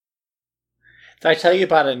Did I tell you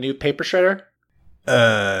about a new paper shredder?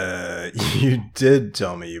 You did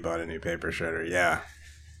tell me you bought a new paper shredder, yeah.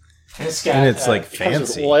 And it's like it comes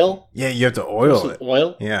fancy. with oil. Yeah, you have to oil it.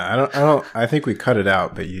 Oil. Yeah, I think we cut it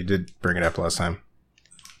out, but you did bring it up last time.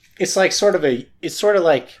 It's like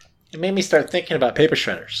it made me start thinking about paper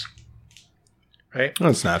shredders. Right? Oh,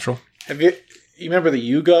 it's natural. You remember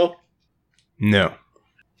the Yugo? No.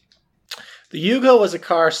 The Yugo was a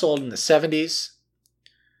car sold in the 70s.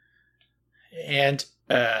 And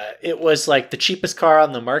it was like the cheapest car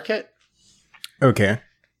on the market. Okay.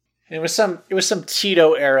 And it was some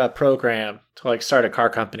Tito era program to like start a car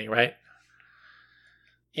company, right?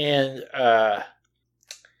 And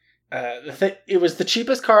it was the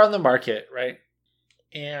cheapest car on the market, right?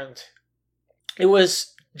 And it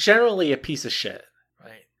was generally a piece of shit,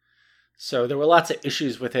 right? So there were lots of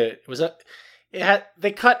issues with it.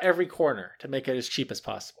 They cut every corner to make it as cheap as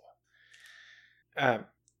possible.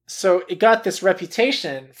 So it got this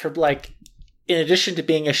reputation for like, in addition to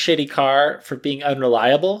being a shitty car, for being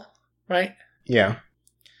unreliable, right? Yeah.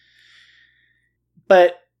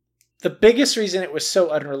 But the biggest reason it was so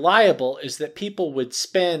unreliable is that people would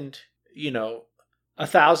spend,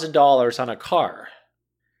 $1,000 on a car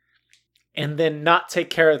and then not take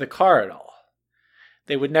care of the car at all.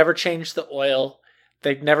 They would never change the oil.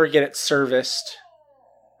 They'd never get it serviced,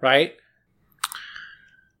 right?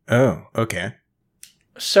 Oh, okay.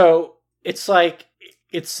 So it's like,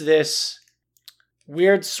 it's this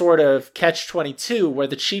weird sort of catch-22 where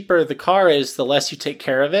the cheaper the car is, the less you take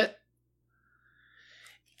care of it.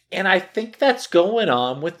 And I think that's going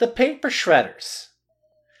on with the paper shredders.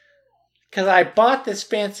 Because I bought this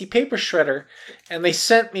fancy paper shredder and they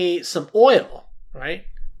sent me some oil, right?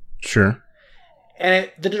 Sure.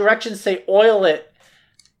 And the directions say oil it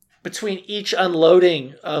between each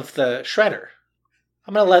unloading of the shredder.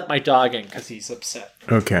 I'm going to let my dog in because he's upset.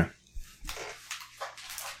 Okay.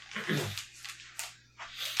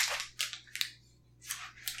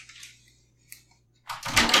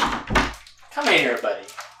 Come here, buddy.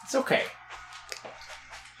 It's okay.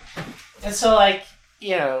 And so, like,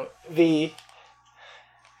 you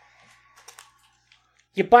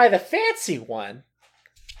buy the fancy one,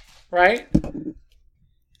 right?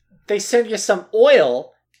 They send you some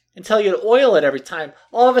oil and tell you to oil it every time.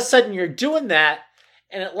 All of a sudden, you're doing that,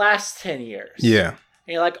 and it lasts 10 years. Yeah. And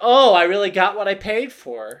you're like, oh, I really got what I paid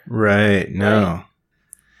for. Right. No.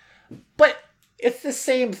 Right? But it's the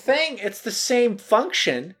same thing. It's the same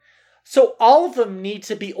function. So all of them need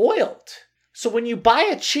to be oiled. So when you buy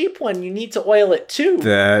a cheap one, you need to oil it too.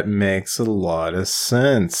 That makes a lot of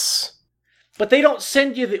sense. But they don't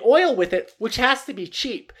send you the oil with it, which has to be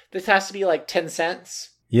cheap. This has to be like 10 cents.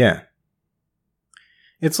 Yeah.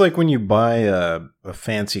 It's like when you buy a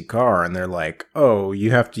fancy car and they're like, oh,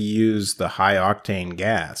 you have to use the high octane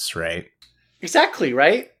gas, right? Exactly,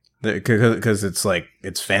 right? Because it's like,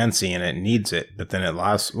 it's fancy and it needs it, but then it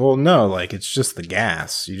lasts. Well, no, like it's just the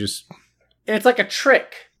gas. And it's like a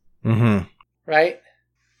trick. Mm-hmm. Right?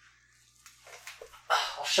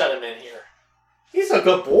 I'll shut him in here. He's a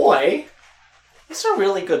good boy. He's a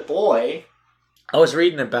really good boy. I was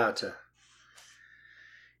reading about so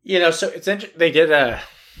it's interesting. They did a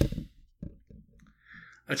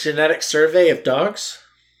genetic survey of dogs.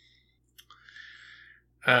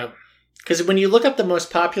 Because when you look up the most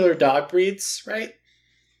popular dog breeds, right,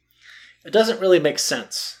 it doesn't really make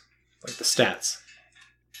sense, like the stats.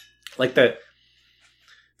 Like the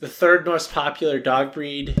third most popular dog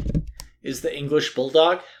breed is the English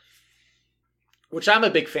Bulldog, which I'm a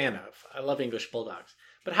big fan of. I love English Bulldogs.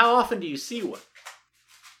 But how often do you see one?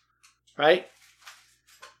 Right?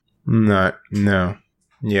 No.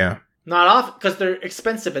 Yeah. Not often, because they're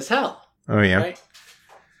expensive as hell. Oh, yeah. Right?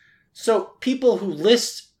 So people who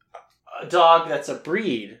list a dog that's a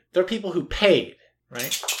breed, they're people who paid,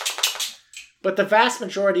 right? But the vast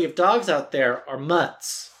majority of dogs out there are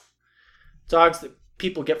mutts. Dogs that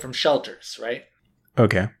people get from shelters, right?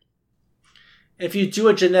 Okay. If you do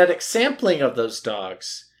a genetic sampling of those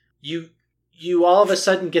dogs, you all of a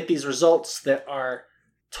sudden get these results that are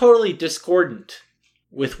totally discordant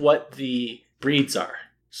with what the breeds are.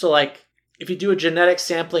 So, like, if you do a genetic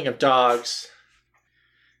sampling of dogs,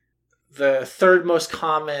 the third most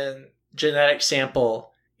common genetic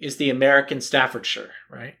sample is the American Staffordshire,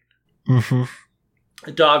 right? Mm-hmm.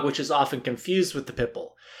 A dog which is often confused with the pit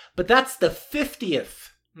bull. But that's the 50th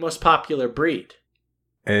most popular breed.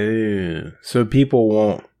 Oh, so people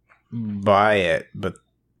won't buy it, but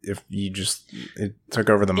if you it took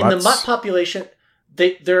over the mutts. In the mutt population,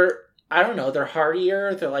 they're I don't know, they're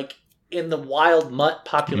hardier. They're like in the wild mutt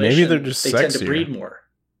population. Maybe they're just tend to breed more.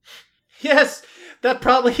 Yes, that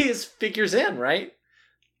probably figures in, right?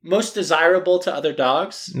 most desirable to other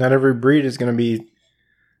dogs. Not every breed is going to be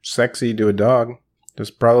sexy to a dog.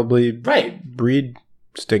 There's probably breed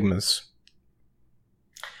stigmas.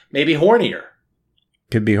 Maybe hornier.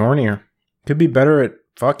 Could be hornier. Could be better at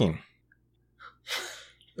fucking.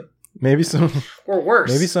 Maybe some... Or worse.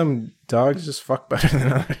 Maybe some dogs just fuck better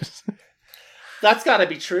than others. That's got to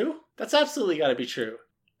be true. That's absolutely got to be true.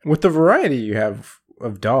 With the variety you have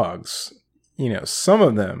of dogs, some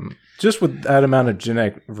of them, just with that amount of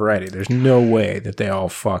genetic variety, there's no way that they all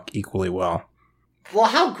fuck equally well. Well,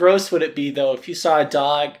 how gross would it be, though, if you saw a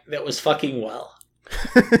dog that was fucking well?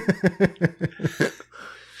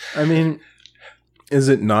 I mean, is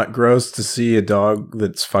it not gross to see a dog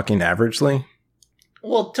that's fucking averagely?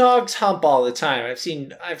 Well, dogs hump all the time. I've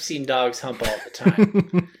seen dogs hump all the time.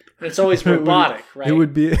 And it's always robotic, right? It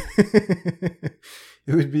would be it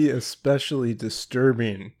would be especially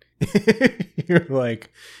disturbing. You're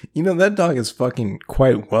like, that dog is fucking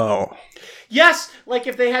quite well. Yes, like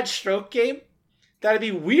if they had stroke game, that'd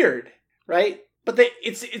be weird, right? But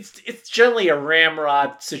it's generally a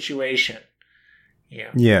ramrod situation.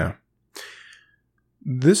 Yeah. Yeah.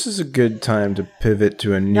 This is a good time to pivot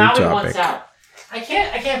to a new topic. Out. I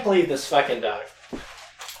can't believe this fucking dog.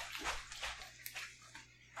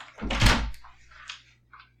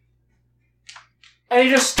 And he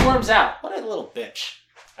just storms out. What a little bitch.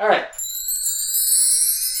 All right.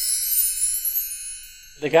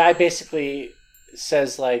 The guy basically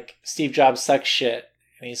says, like, Steve Jobs sucks shit.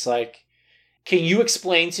 And he's like, can you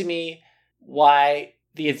explain to me why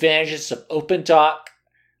the advantages of OpenDoc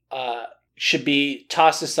should be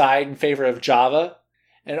tossed aside in favor of Java?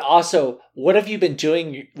 And also, what have you been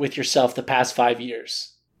doing with yourself the past 5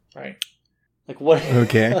 years? Right? Like, what?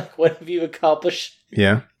 Okay. Like, what have you accomplished?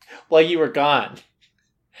 Yeah. While you were gone?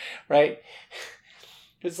 Right?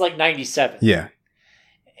 It's like 97. Yeah.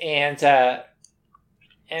 And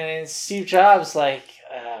Steve Jobs, like,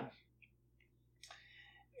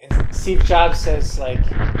 Steve Jobs says, like,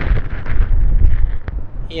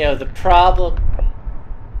 the problem.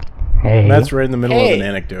 Hey. Matt's right in the middle of an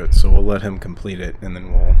anecdote, so we'll let him complete it, and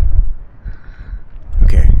then we'll...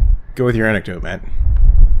 Okay. Go with your anecdote, Matt.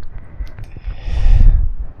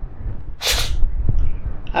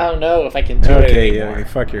 I don't know if I can do it anymore. Okay,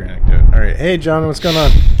 fuck your anecdote. All right. Hey, John, what's going on?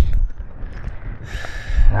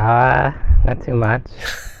 Not too much.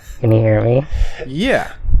 Can you hear me?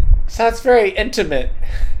 Yeah. Sounds very intimate.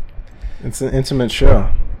 It's an intimate show.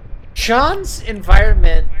 John's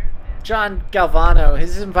environment, John Galvano,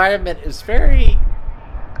 his environment is very,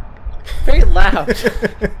 very loud.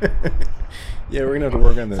 Yeah, we're going to have to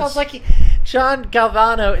work on this. Sounds like John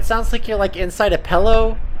Galvano, it sounds like you're like inside a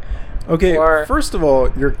pillow. Okay, first of all,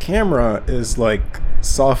 your camera is like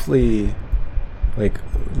softly like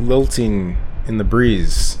lilting in the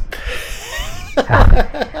breeze.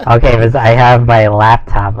 Okay, because I have my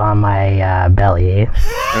laptop on my belly.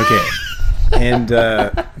 Okay. And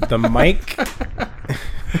the mic...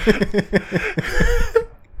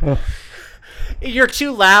 You're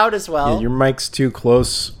too loud as well. Yeah, your mic's too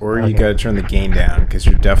close, or you gotta turn the gain down, because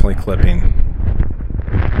you're definitely clipping.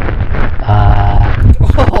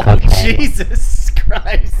 Okay. Jesus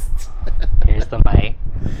Christ. Here's the mic.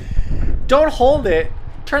 Don't hold it.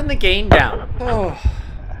 Turn the gain down. Oh.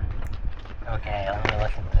 Okay, let me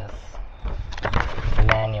look at this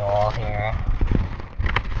manual here.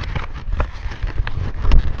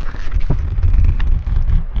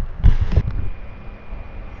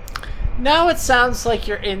 Now it sounds like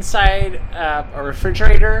you're inside a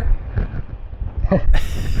refrigerator.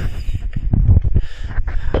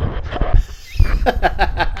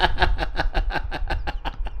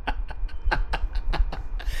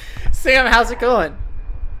 Sam, how's it going?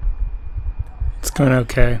 It's going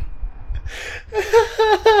okay.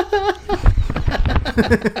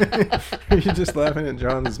 Are you just laughing at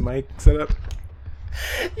John's mic setup?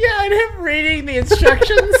 Yeah, and him reading the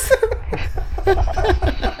instructions.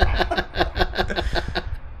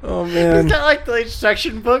 Oh man, he's got like the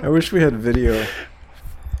instruction book. I wish we had video.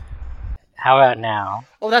 How about now?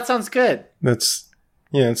 Oh, that sounds good. It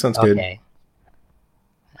sounds good. Okay.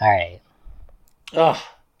 Alright. Oh,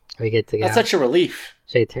 We get to go. that's such a relief.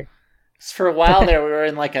 Should For a while there, we were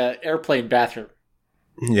in like an airplane bathroom.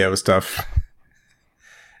 Yeah, it was tough.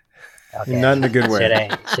 Okay. Not in a good way.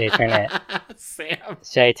 Should I turn it? Sam.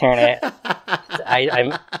 Should I turn it?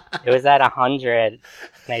 It was at 100,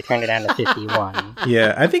 and I turned it down to 51.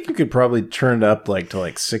 Yeah, I think you could probably turn it up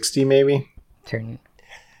to 60 maybe. Turn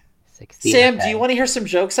 60. Sam, okay. do you want to hear some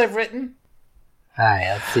jokes I've written? Alright,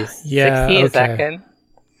 let's see. 60, Yeah, is that okay.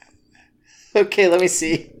 good? Okay, let me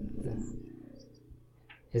see.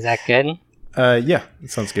 Is that good? Yeah,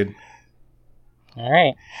 it sounds good. All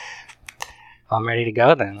right. I'm ready to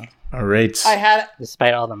go then. All right.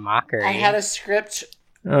 Despite all the mockery. I had a script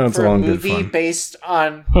It's for all a in good movie fun. based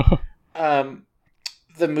on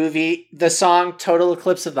the song Total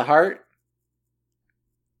Eclipse of the Heart.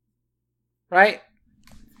 Right?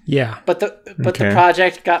 Yeah. But the Okay.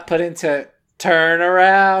 project got put into Turn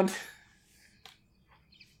Around.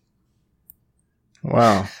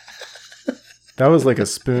 Wow. That was like a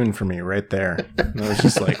spoon for me right there. And I was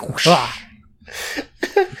just like, whoosh.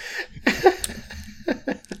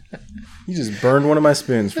 You just burned one of my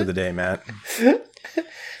spoons for the day, Matt.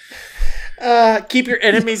 Keep your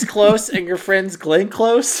enemies close and your friends Glenn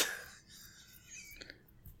close.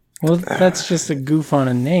 Well, that's just a goof on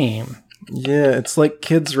a name. Yeah, it's like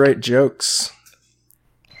kids write jokes.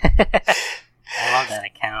 I love that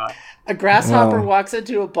account. A grasshopper Wow. walks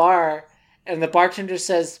into a bar and the bartender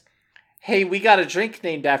says, "Hey, we got a drink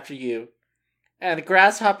named after you." And the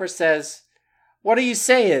grasshopper says, "What are you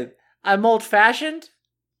saying? I'm old-fashioned?"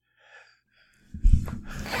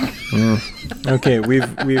 Okay, we've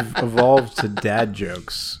evolved to dad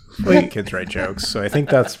jokes. Like kids write jokes, so I think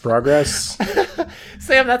that's progress.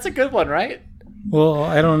 Sam, that's a good one, right? Well,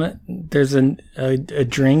 I don't know. There's a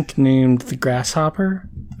drink named the Grasshopper.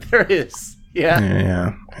 There is. Yeah.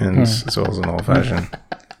 Yeah, and as well as an old fashioned.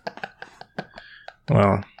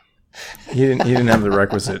 Well, he didn't have the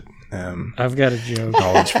requisite I've got a joke.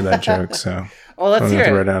 knowledge for that joke, so Well, let's I'm gonna have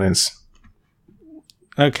to hear write it. down his.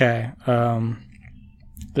 Okay.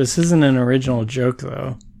 This isn't an original joke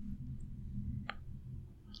though.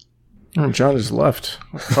 Oh, John just left.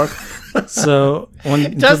 What the fuck? So when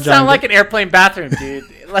It does sound like an airplane bathroom, dude.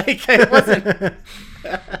 Like, it wasn't...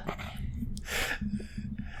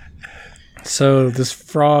 So this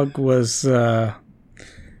frog was well,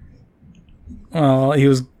 he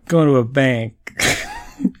was going to a bank.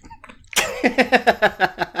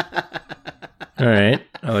 All right,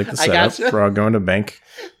 I like the I setup. gotcha. We're all going to bank.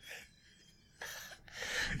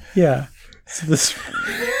 Yeah. So this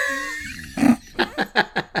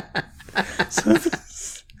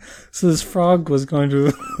so this frog was going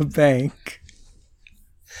to a bank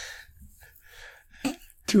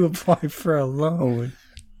to apply for a loan.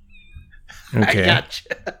 Okay. I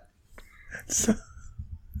gotcha. So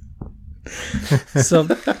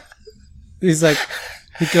he's like,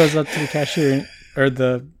 he goes up to the cashier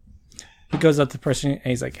he goes up to the person and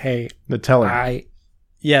he's like, "Hey, The teller.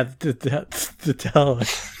 the teller."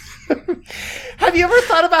 Have you ever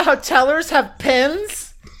thought about how tellers have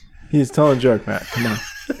pens? He's telling a joke, Matt. Come on.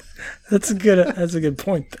 That's a good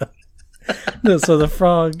point though. No, so the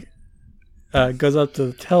frog goes up to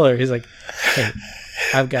the teller. He's like, "Hey,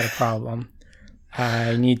 I've got a problem.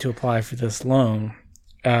 I need to apply for this loan.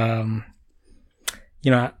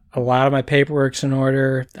 A lot of my paperwork's in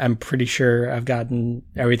order. I'm pretty sure I've gotten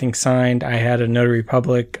everything signed. I had a notary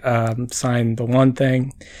public sign the one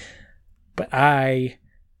thing, but I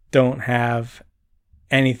don't have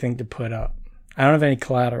anything to put up. I don't have any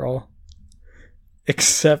collateral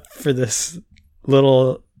except for this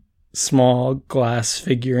little small glass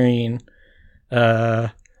figurine.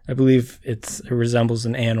 I believe it resembles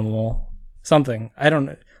an animal, something. I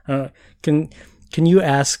don't know. Can you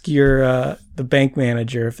ask your the bank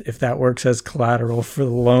manager if that works as collateral for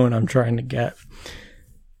the loan I'm trying to get?"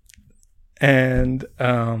 And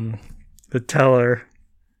the teller,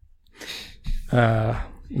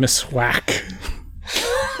 Miss Whack.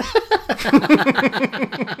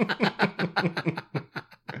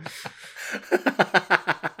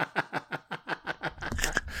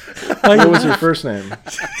 What was your first name?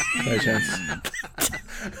 By chance.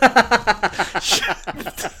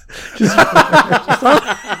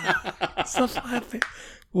 Stop laughing.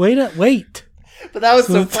 Wait. But that was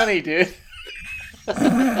so funny, dude.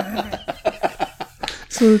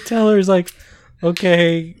 So the teller's like,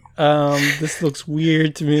 "Okay, this looks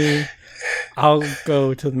weird to me. I'll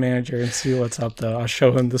go to the manager and see what's up, though. I'll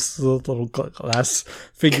show him this little glass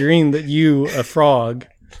figurine that you, a frog,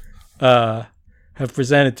 have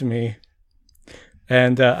presented to me.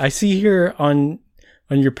 And I see here on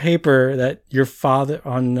your paper that your father,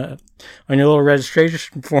 on your little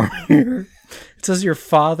registration form here, it says your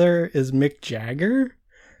father is Mick Jagger."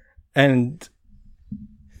 And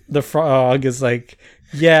the frog is like,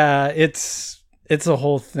 "Yeah, it's a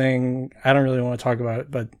whole thing. I don't really want to talk about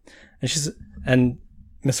it, but..." And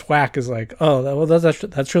Miss Whack is like, "Oh, well,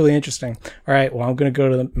 that's really interesting. All right, well, I'm going to go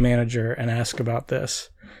to the manager and ask about this."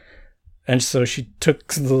 And so she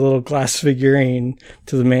took the little glass figurine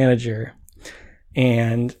to the manager,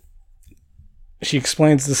 and she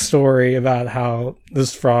explains the story about how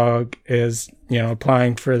this frog is,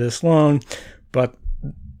 applying for this loan, but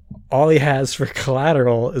all he has for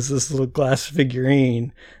collateral is this little glass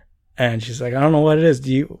figurine. And she's like, I don't know what it is.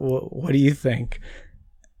 What do you think?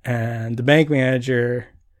 And the bank manager,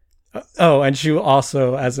 and she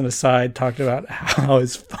also, as an aside, talked about how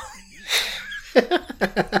his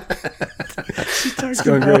It's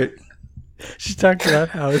going great. She talked about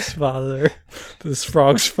how his father, this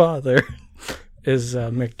frog's father, is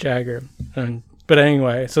Mick Jagger. But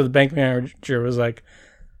anyway, so the bank manager was like,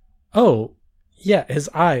 oh, yeah, his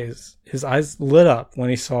eyes lit up when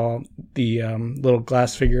he saw the little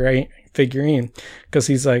glass figurine. Because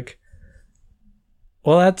he's like,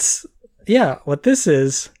 well, what this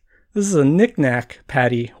is a knick-knack,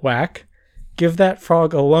 patty whack. Give that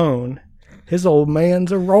frog a loan. His old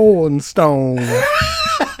man's a rolling stone.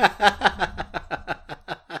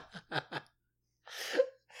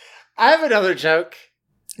 I have another joke.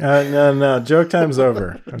 No. Joke time's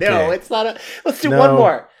over. Okay. No, it's not. Let's do No. one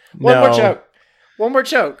more. One No. more joke. One more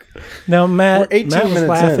joke. Now, Matt, We're 18 Matt was minutes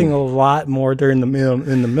laughing in. a lot more during the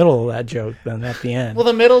middle of that joke than at the end. Well,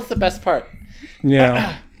 the middle's the best part.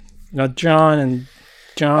 Yeah. Now, John.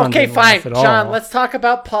 Okay, didn't fine, laugh at John. all. Let's talk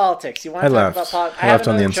about politics. You want I to talk laughed. about politics? I I have laughed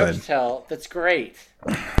on the another joke inside. to tell. That's great.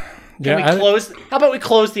 Yeah, Can we close? How about we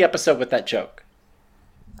close the episode with that joke?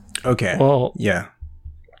 Okay. Well, Yeah.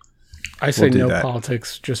 I say we'll do no that.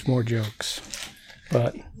 politics, just more jokes.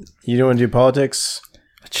 But You don't want to do politics?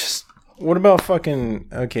 just What about fucking...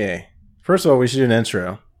 Okay. First of all, we should do an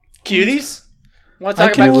intro. Cuties? Want to I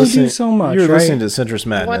talk can about? only Cuties? do so much, You're right? listening to Citrus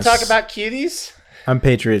You want Madness. to talk about cuties? I'm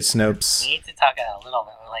Patriot Snopes. We need to talk a little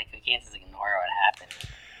bit. Like, we can't just ignore what happened.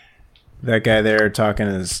 That guy there talking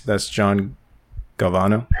that's John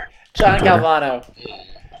Galvano. John Twitter. Galvano.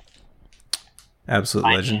 Absolute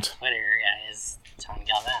Find me on legend. Twitter is John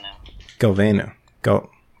Galvano. Galvano.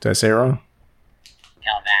 Did I say it wrong?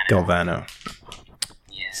 Galvano. Galvano.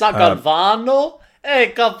 Yeah. It's not Galvano.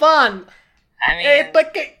 Hey, Galvan. I mean, Hey,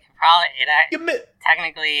 but probably you,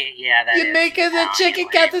 technically, yeah. That you is making the Italian chicken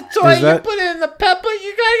way, got the but- toy. Is that- You put it in the pepper.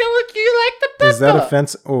 You gotta look. You like the pepper. Is that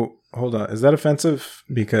offensive? Oh, hold on. Is that offensive?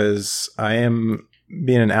 Because I am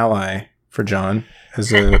being an ally for John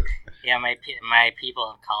as a... Yeah, my people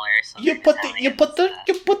of color. So You they're put Italian,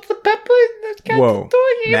 the pepper in the cat Whoa. toy.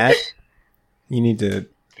 You Matt, you need to Can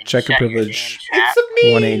you check your shut privilege. damn trap? It's a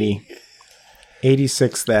me. 180.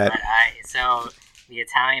 86 that. So the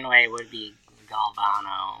Italian way would be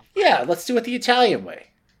Galvano. Yeah, let's do it the Italian way.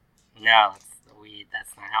 No,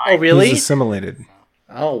 that's not how I. Oh, really? He's assimilated.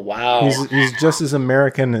 Oh, wow. He's just as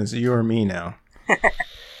American as you or me now.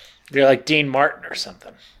 You're like Dean Martin or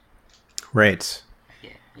something. Right.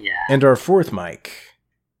 Yeah. And our fourth mic.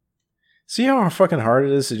 See how fucking hard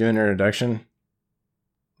it is to do an introduction?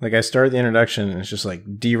 Like, I start the introduction and it's just like,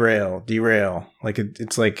 derail. Like,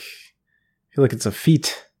 it's like, I feel like it's a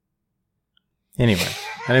feat. Anyway,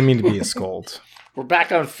 I didn't mean to be a scold. We're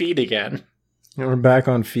back on feet again. And we're back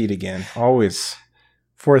on feet again. Always.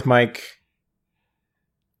 Fourth mic.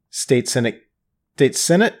 State Senate,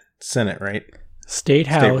 right? State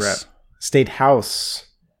House State Rep. State House.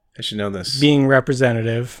 I should know this. being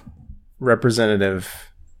representative.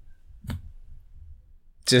 Representative.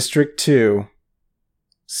 District 2.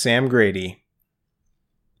 Sam Grady.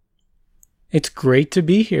 It's great to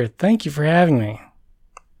be here. Thank you for having me.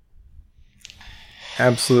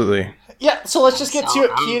 Absolutely. Yeah, so let's just get to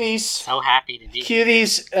it. I'm Cuties. So happy to be here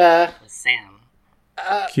Cuties. with Sam.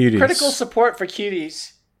 Cuties. Critical support for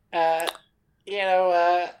Cuties.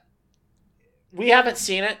 We haven't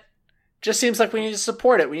seen it. Just seems like we need to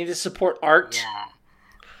support it. We need to support art. Yeah.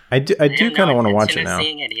 I do have kind of want to watch intention it of now.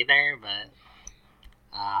 Seeing it either, but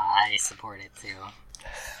I support it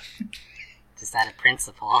too. Just out of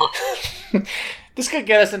principle. This could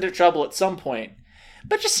get us into trouble at some point.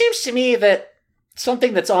 But it just seems to me that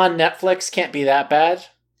something that's on Netflix can't be that bad.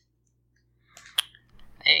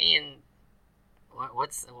 I mean,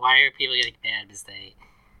 why are people getting mad because they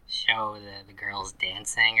show the girls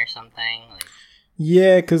dancing or something? Like,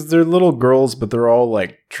 Yeah, because they're little girls, but they're all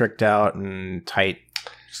like tricked out and tight,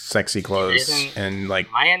 sexy clothes Isn't- and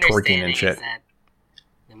like my twerking understanding and shit. is that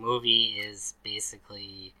the movie is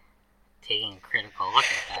basically taking a critical look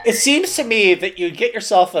at that. It seems to me that you'd get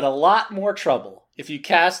yourself in a lot more trouble if you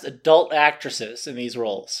cast adult actresses in these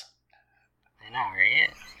roles. I know, right?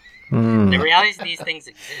 Hmm. The reality is these things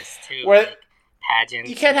exist too. Where- like pageants.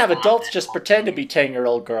 You can't have and adults stuff. just pretend to be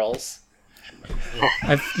 10-year-old girls.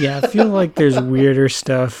 I feel like there's weirder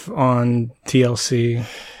stuff on TLC.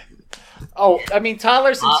 Oh, I mean,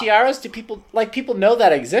 toddlers and tiaras, do people know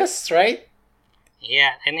that exists, right?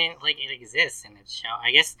 Yeah, and then like it exists and it's show.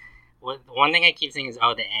 I guess one thing I keep saying is,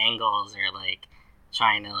 oh, the angles are like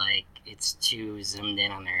trying to like it's too zoomed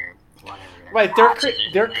in on their whatever. Right, watches or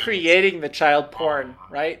they're something. creating the child porn,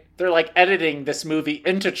 right? They're like editing this movie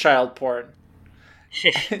into child porn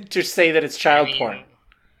to say that it's child porn.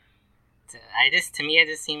 To me, it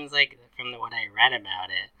just seems like from what I read about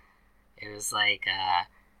it, it was like,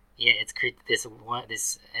 it's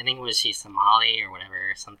this I think she Somali or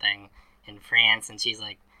whatever or something in France, and she's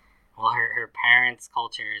like, well, her parents'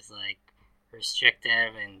 culture is like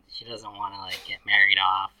restrictive, and she doesn't want to like get married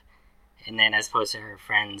off, and then as opposed to her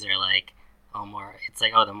friends are like,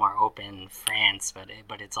 the more open France,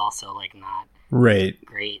 but it's also like not Right.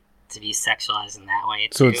 great to be sexualized in that way.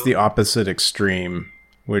 So too. it's the opposite extreme,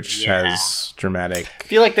 which has dramatic. I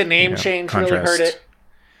feel like the name change contrast. really hurt it.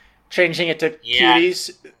 Changing it to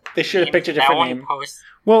Cuties, they should have picked a different name.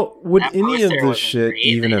 Well, would that any of poster this wasn't shit great,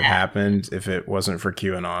 even have yeah. happened if it wasn't for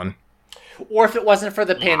QAnon? Or if it wasn't for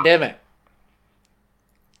the pandemic.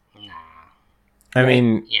 Nah. I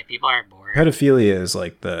mean, Yeah, people are bored. pedophilia is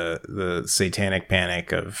like the satanic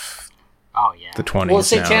panic of Oh yeah. the 20s Well,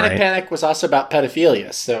 Satanic now, right? Panic was also about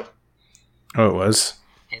pedophilia, so Oh, it was?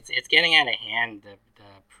 It's getting out of hand, the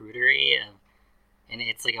prudery of, and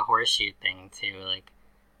it's like a horseshoe thing too, like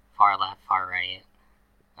far left, far right.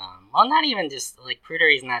 Well, not even just like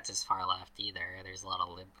prudery is not just far left either. There's a lot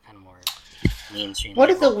of kind of more mainstream. what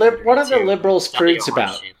are the too. liberals It's definitely prudes a about?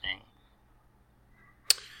 horseshoe thing.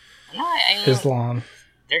 No, I mean, Islam.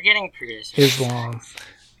 they're getting prudish. Islam.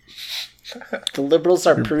 The liberals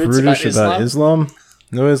are You're prudes about prudish about Islam?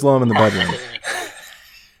 No Islam in the That bedroom. doesn't make sense.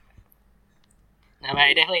 No, but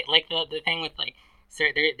I definitely like the thing with like, so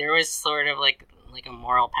there was sort of like a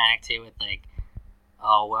moral panic too with like,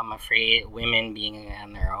 oh, well, I'm afraid women being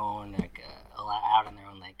on their own, like out on their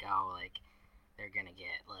own, like, oh, like they're gonna get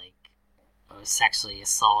like sexually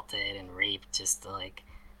assaulted and raped just to like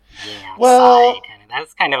being outside. Well-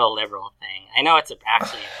 That's kind of a liberal thing. I know it's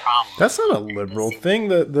actually a problem. That's not a It does liberal seem- thing.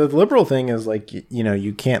 The liberal thing is like,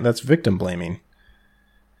 you can't, that's victim blaming.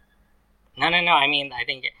 No. I mean, I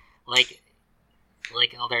think like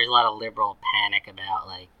there's a lot of liberal panic about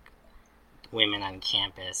like women on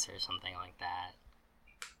campus or something like that.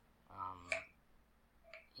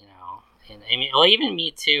 And I mean, well, even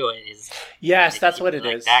Me Too is. Yes, like, that's what it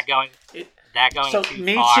like is. That going So too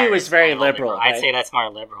Me far Too is very more liberal, I'd right? say that's more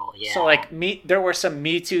liberal. Yeah. So like there were some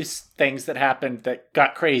Me Too things that happened that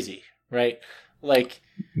got crazy, right? Like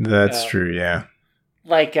That's true, yeah.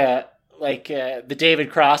 like the David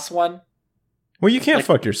Cross one. Well, you can't like-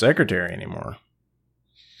 fuck your secretary anymore.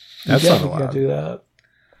 You That's not definitely can't allowed. do that.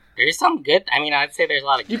 There's some good. I mean, I'd say there's a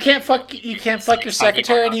lot of. You good can't things, fuck- but you it's can't just, fuck like, your some people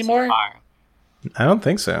secretary go too anymore? far. I don't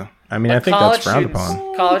think so. I mean, But I think that's frowned students,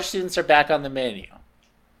 upon. College students are back on the menu.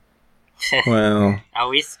 Well,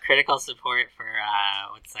 We critical support for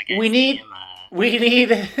what's that guy's We need- name? We need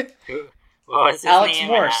Who, what was his Alex name?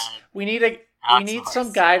 Morse. We need Alex some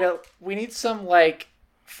Morse, guy yeah. to. We need some like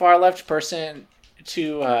far left person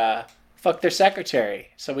to fuck their secretary,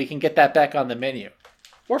 so we can get that back on the menu,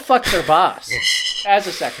 or fuck their boss as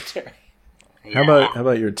a secretary. how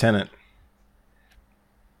about your tenant?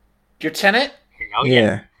 Your tenant Oh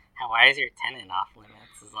yeah. Why is your tenant off limits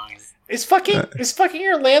as long as? is fucking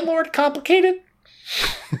your landlord complicated.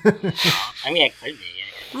 I mean, it could be.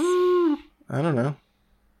 I guess. I don't know.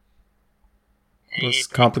 It- Less it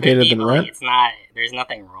could complicated be, than but, like, rent? It's not. There's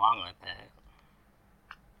nothing wrong with it.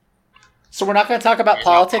 So we're not going to talk about There's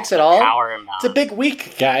politics no at all. Power imbalance. It's a big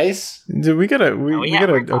week, guys. Dude, we gotta. No, We yeah,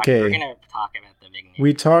 gotta. we're gonna talk Okay. about the big news.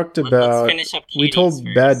 We talked Let's about. finish up We cuties told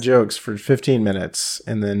first. bad jokes for 15 minutes,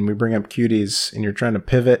 and then we bring up cuties, and you're trying to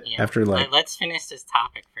pivot Yeah, after like. let's finish this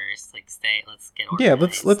topic first. Like, let's get. Yeah,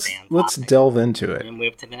 organized, let's stay on let's topic. delve into it. We'll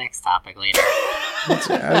move to the next topic later.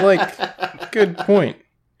 I like. Good point.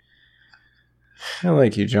 I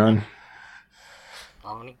like you, John.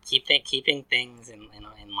 Well, I'm gonna keeping things in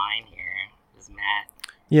line here. Is Matt?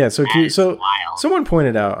 Yeah. So Matt is so wild. someone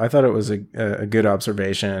pointed out. I thought it was a good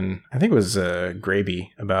observation. I think it was Graby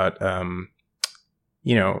about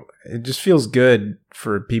it just feels good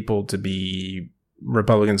for people to be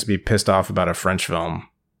Republicans to be pissed off about a French film.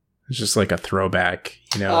 It's just like a throwback,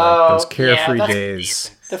 like those carefree that's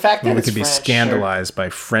days The fact when that we it's could be French, scandalized by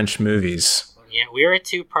French movies. Yeah, we were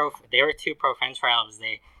too pro. They were too pro French trials.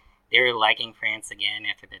 They were liking France again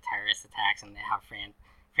after the terrorist attacks and how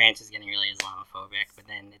France is getting really Islamophobic. But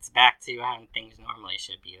then it's back to how things normally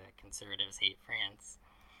should be. That conservatives hate France.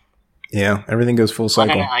 Yeah, everything goes full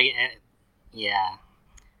cycle. Yeah,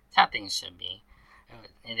 it's how things should be.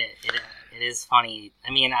 It is funny.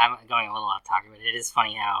 I mean, I'm going a little off topic, but it is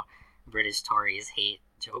funny how British Tories hate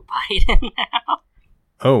Joe Biden now.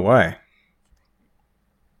 Oh, why?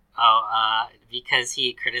 Because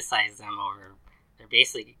he criticized them over. They're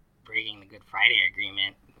basically breaking the Good Friday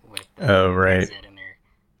Agreement with Oh, right. Brexit and their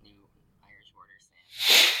new Irish border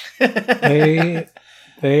stand.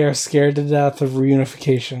 They are scared to death of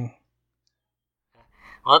reunification.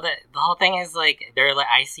 Well, the whole thing is like they're like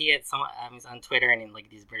I see it some on Twitter and like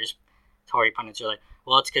these British Tory pundits are like,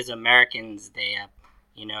 well, it's because Americans they have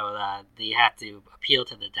to appeal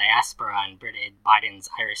to the diaspora and Biden's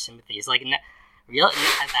Irish sympathies. Like,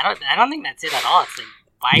 I don't think that's it at all. It's like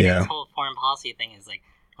Biden's whole foreign policy thing is like,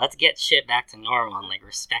 let's get shit back to normal and like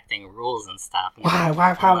respecting rules and stuff. And, Why?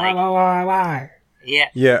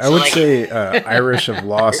 Yeah. I would say Irish have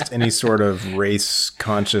lost any sort of race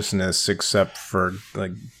consciousness except for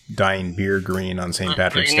like dyeing beer green on St.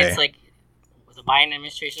 Patrick's and Day. It's like with the Biden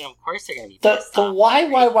administration, of course they're going to be The pissed off, why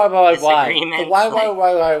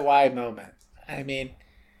moment. I mean,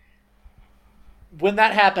 when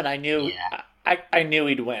that happened, I knew I knew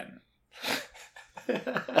he'd win.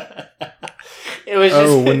 It was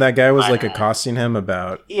just, when that guy was like accosting him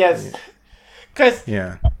about because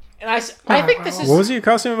and I think this is what was he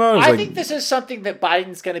accosting him about? I think this is something that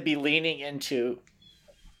Biden's going to be leaning into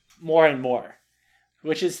more and more,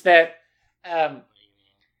 which is that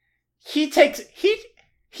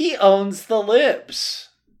he owns the libs,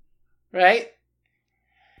 right?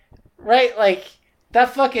 Right, like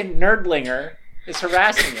that fucking nerdlinger is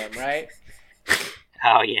harassing him, right?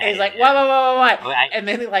 Oh yeah. And he's like, why? And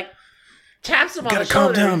then he like taps him on the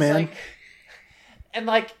shoulder. Calm down, man. And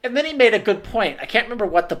then he made a good point. I can't remember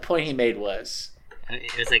what the point he made was.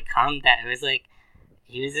 It was like calm down. It was like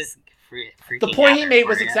he was just freaking the point out he made for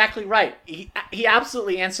was you. exactly right. He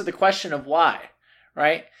absolutely answered the question of why,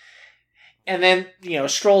 right? And then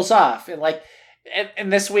strolls off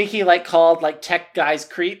and this week he like called like tech guys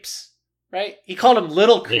creeps, right? He called them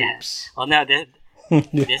little creeps. Yeah. Well, no,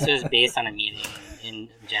 this was based on a meeting in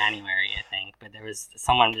January, I think. But there was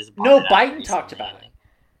someone just brought it up Biden recently. talked about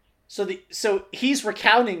it. So he's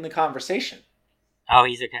recounting the conversation. Oh,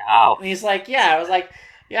 he's okay. Oh, And he's like, I was like,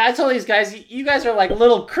 I told these guys, you guys are like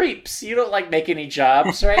little creeps. You don't like make any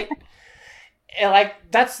jobs, right? And like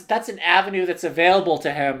that's an avenue that's available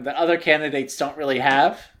to him that other candidates don't really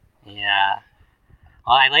have. yeah.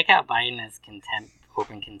 Well, I like how Biden has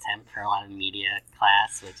open contempt for a lot of media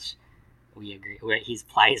class, which we agree. He's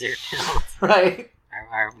Pleiser filled. Right.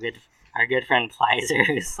 Our good friend Pleiser,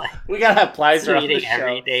 who's like We gotta have Pleiser on the tweeting show.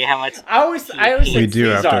 every day how much. I always say we do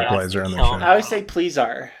have to have Pleasar. Pleiser on the I show. I always say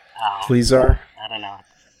Pleasar. Oh, Pleasar? I don't know.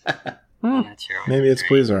 I'm not sure. Maybe it's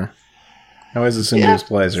Pleasar. Pleasar. I always assumed it was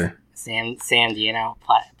Pleiser. Sam, do you know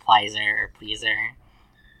Pleiser or Pleaser?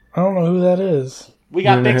 I don't know who that is. We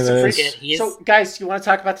got You know big who that Supreme. is? So, guys, you want to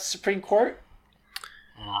talk about the Supreme Court?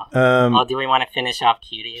 Oh, do we want to finish off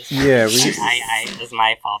cuties? Yeah, It was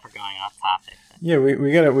my fault for going off topic.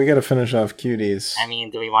 we gotta finish off cuties. I mean,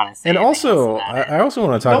 do we want to say? And anything also, else about it? I also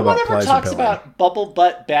want to talk No one about ever Pleiser talks Pillow. about bubble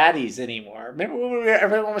butt baddies anymore. Remember when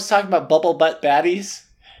everyone was talking about bubble butt baddies?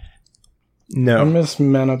 I No, miss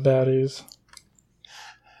Mena Baddies.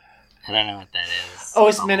 I don't know what that is. Oh,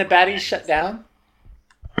 is Minabaddies shut down?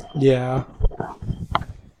 Yeah.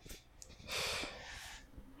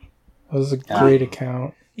 That was a great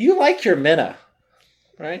account. You like your Minna,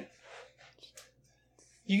 right?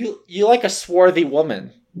 You like a swarthy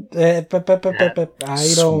woman. I don't.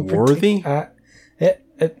 Swarthy?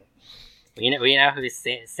 We know who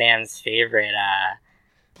Sam's favorite, I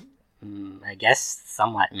guess,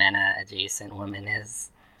 somewhat Mena adjacent woman is.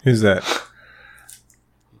 who's that?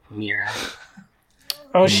 Mira.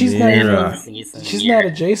 Oh, she's Mira. not even. She's not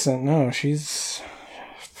adjacent. No, she's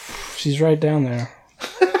right down there.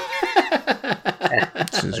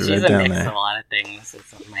 She's She's right a down mix of there. a lot of things.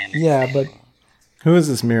 It's my Yeah, but Who is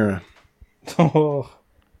this Mira? oh,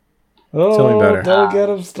 Tell me about her. Don't get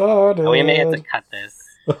him started. we may have to cut this.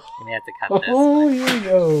 We may have to cut Oh, here he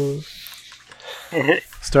goes. this.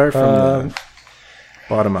 Start from the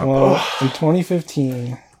bottom up. Well, in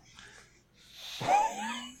 2015,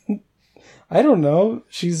 I don't know.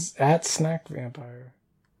 She's at Snack Vampire.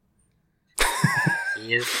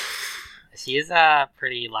 She's a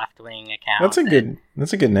pretty left wing account. That's a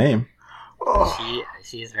good name.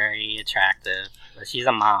 She's very attractive. But she's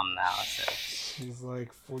a mom now, so She's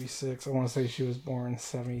like 46. I want to say she was born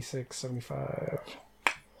 76, 75.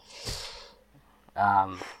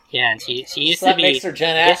 yeah, and she used So to that be. makes her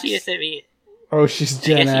Gen I guess X? she used to be. Oh, she's I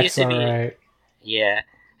Gen guess she X, used to be- alright. Yeah,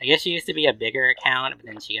 I guess she used to be a bigger account, but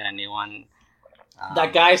then she got a new one.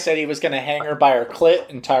 That guy said he was going to hang her by her clit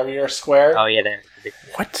in Tahrir Square. Oh yeah, the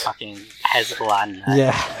What? fucking Hezbollah nut.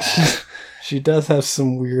 Yeah, she does have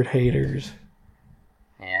some weird haters.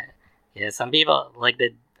 Yeah. Some people like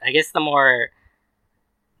I guess the more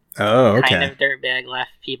Oh, okay. kind of dirtbag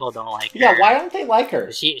left. People don't like her. Yeah, why don't they like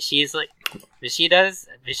her? She's like, but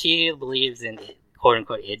she believes in quote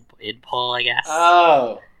unquote id poll, I guess.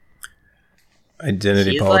 Oh.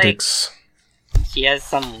 Identity She's politics. She has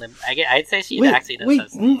some. I'd say she Wait, actually does wait, have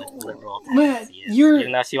some liberal Matt, tendencies, you're-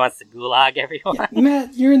 even though she wants to gulag everyone.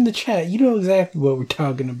 Matt, you're in the chat. You know exactly what we're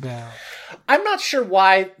talking about. I'm not sure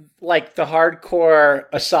why, like, the hardcore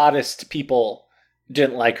Assadist people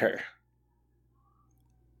didn't like her.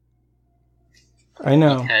 I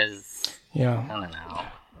know. Because Yeah. I don't know.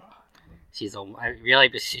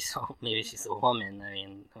 Maybe she's a woman. I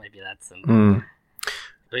mean, maybe that's some. Mm.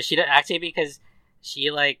 But actually because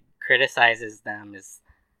she like criticizes them as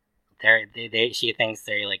she thinks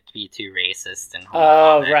they're like be too racist and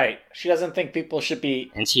Oh, homophobic. right. She doesn't think people should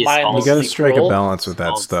be And she's mindlessly You gotta strike cruel. a balance with that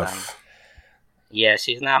Holds stuff. Yeah,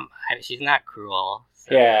 she's not cruel.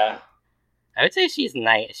 So Yeah. I would say she's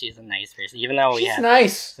nice. She's a nice person, even though we She's have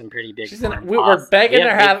nice. some pretty big. We're begging we to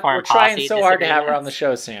have big have. foreign We're trying policy so hard to have her on disagreements. the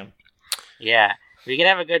show, Sam. Yeah, we could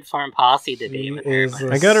have a good foreign policy She debate with her. is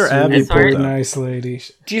But I got her Abby super pulled up. nice lady.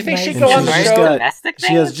 Do you think she'd And go on she's the just show? got- domestic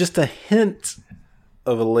She has things? just a hint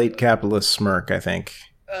of a late capitalist smirk, I think.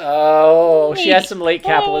 Oh, she has some late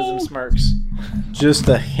capitalism smirks. Just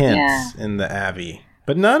a hint Yeah. in the Abby.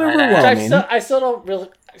 But not But, Which overwhelming. I still don't really.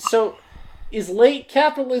 So, is late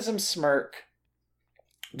capitalism smirk?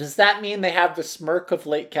 Does that mean they have the smirk of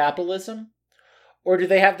late capitalism, or do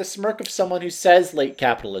they have the smirk of someone who says late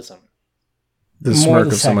capitalism? The More smirk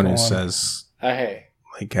the of someone who second one. says Hey,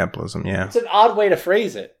 late capitalism, yeah. it's an odd way to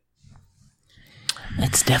phrase it.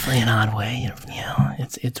 It's definitely an odd way. Yeah,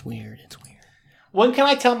 it's weird. It's weird. When can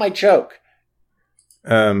I tell my joke?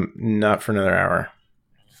 Not for another hour.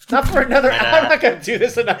 Not for another. I'm not going to do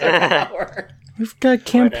this another hour. We've got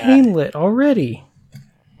campaign lit already.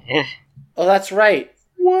 Oh, that's right.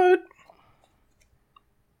 What?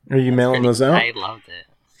 Are you mailing those out? I loved it.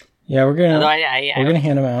 Yeah, we're Although gonna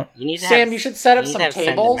hand them out. you need to Sam, have, you should set up you need some to have send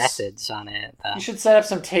a tables. message on it. Though. You should set up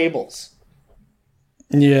some tables,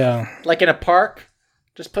 Yeah. like in a park.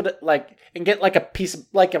 Just put it like and get like a piece of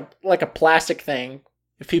like a plastic thing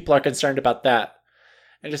if people are concerned about that,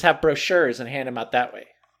 and just have brochures and hand them out that way.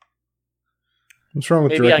 What's wrong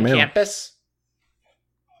with Maybe direct on mail? campus.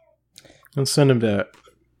 Let's send them to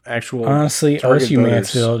actual. Honestly, target RSU voters.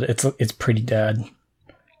 Mansfield, it's pretty dead.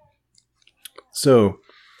 So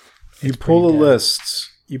you It's pull the pretty dead. lists,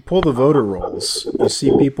 you pull the voter rolls, you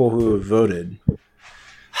see people who have voted,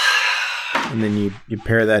 and then you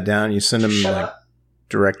pare that down. You send them Shut like up.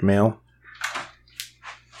 direct mail.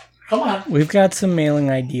 Come on. We've got some mailing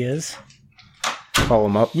ideas. Call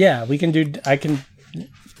them up. Yeah, we can do.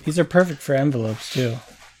 These are perfect for envelopes too.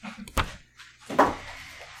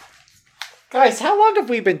 Guys, how long have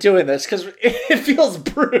we been doing this? Because it feels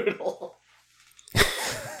brutal.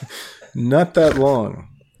 Not that long.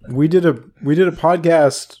 We did a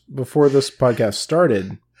podcast before this podcast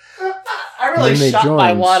started. I really When they shot my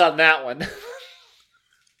joined. wad on that one.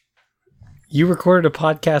 You recorded a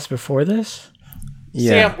podcast before this?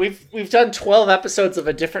 Yeah, Sam, we've done 12 episodes of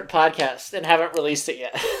a different podcast and haven't released it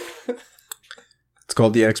yet. it's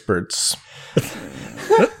called The Experts.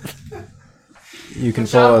 You can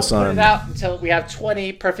So follow we'll us put on. it out until we have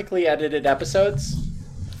 20 perfectly edited episodes.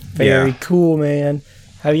 Very Yeah. cool, man.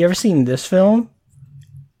 Have you ever seen this film?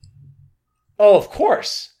 Oh, of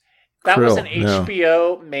course. That was an Krill, no.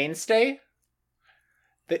 HBO mainstay.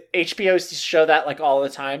 The HBO used to show that like all the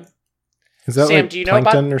time. Is that Sam, like do you know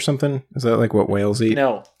about- plankton or something? Is that like what whales eat?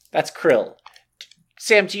 No, that's krill.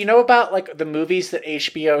 Sam, do you know about like the movies that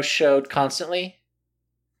HBO showed constantly?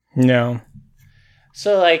 No.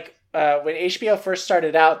 So like when HBO first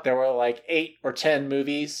started out, there were like 8 or 10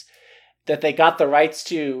 movies that they got the rights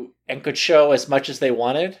to and could show as much as they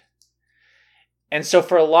wanted. And so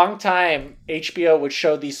for a long time, HBO would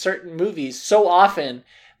show these certain movies so often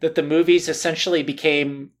that the movies essentially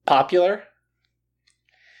became popular.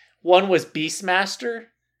 One was Beastmaster.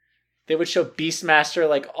 They would show Beastmaster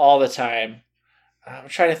like all the time. I'm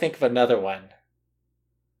trying to think of another one.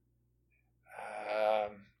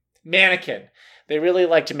 Mannequin. They really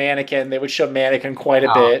liked Mannequin. They would show Mannequin quite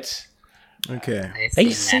a Oh. bit. Okay.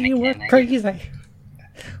 They say we're crazy.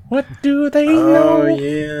 What do they know? Oh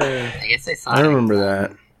yeah. I guess I saw. I it remember on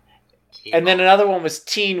that. cable. And then another one was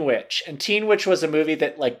Teen Witch. And Teen Witch was a movie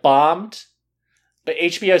that like bombed, but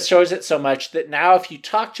HBO shows it so much that now if you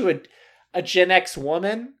talk to a Gen X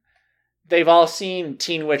woman, they've all seen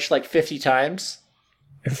Teen Witch like 50 times.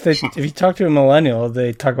 If you talk to a millennial,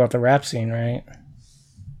 they talk about the rap scene, right?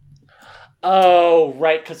 Oh,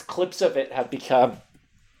 right, because clips of it have become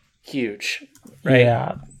huge. Right.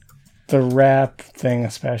 Yeah. The rap thing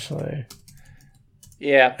especially.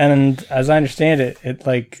 Yeah. And as I understand it, it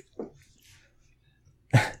like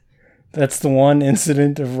that's the one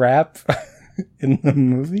incident of rap in the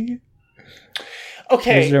movie.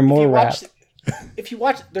 Okay. Is there more rap? If you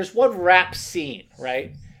watch, there's one rap scene,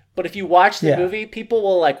 right? But if you watch the movie, people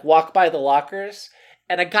will like walk by the lockers,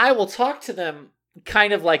 and a guy will talk to them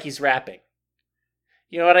kind of like he's rapping.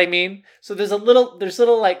 You know what I mean? So there's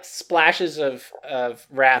little like splashes of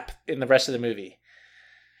rap in the rest of the movie.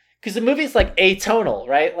 Because the movie's like atonal,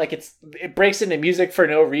 right? Like it breaks into music for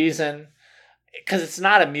no reason. Because it's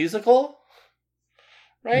not a musical,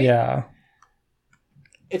 right? Yeah.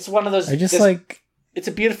 It's one of those. It's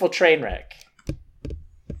a beautiful train wreck.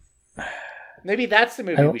 Maybe that's the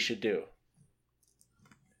movie we should do.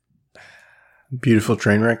 Beautiful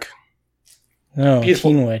train wreck. No,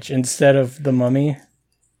 Teen Witch instead of The Mummy.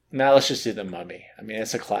 Now let's just do The Mummy. I mean,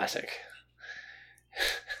 it's a classic.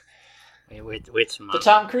 Wait, which Mummy? The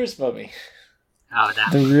Tom Cruise Mummy. Oh,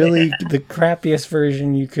 that the crappiest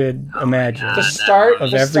version you could imagine. God, the start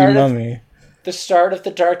of every mummy. The start of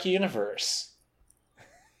the Dark Universe.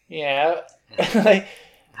 Yeah. Like,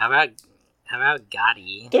 How about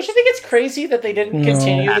Gotti? don't you think it's crazy that they didn't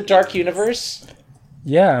continue the Dark Universe?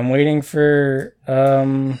 Yeah, I'm waiting for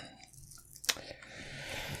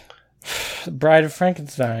Bride of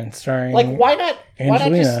Frankenstein starring Like, why not?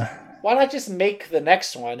 Angelina. Why not just make the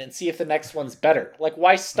next one and see if the next one's better? Like,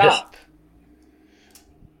 why stop?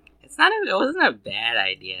 It wasn't a bad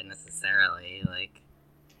idea necessarily. Like,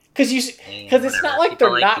 Because it's not like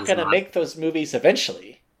they're not going to make those movies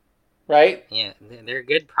eventually, right? Yeah, they're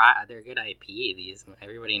good. They're good IP.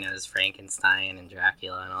 Everybody knows Frankenstein and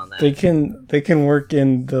Dracula and all that. They can work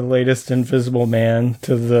in the latest Invisible Man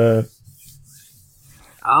to the.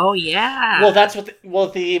 Oh yeah. Well, that's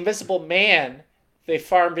what the Invisible Man. They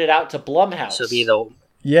farmed it out to Blumhouse.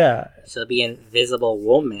 She'll be Invisible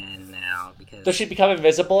Woman now because does she become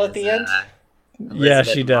invisible at the end? Yeah,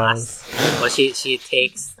 she does. Well, she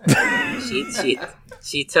takes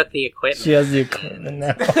she took the equipment. She has the equipment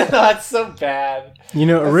now. That's so bad. You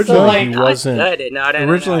know, originally he No, wasn't.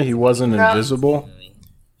 No. He wasn't invisible.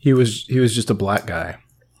 He was just a black guy.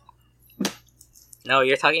 No,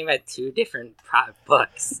 you're talking about two different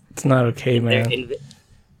books. It's not okay, man.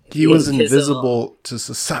 He was invisible to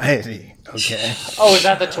society. Okay. Oh, is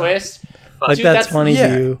that the twist? Like, Dude, that's funny to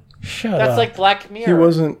you. Shut up. That's like Black Mirror.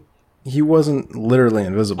 He wasn't literally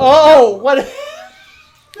invisible. Oh, what?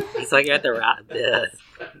 He's talking about the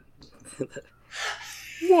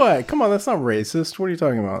What? Come on, that's not racist. What are you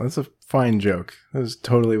talking about? That's a fine joke. That was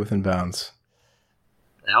totally within bounds.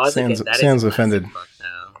 That was Sans offended. Book, though.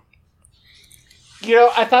 You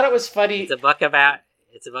know, I thought it was funny. It's a book about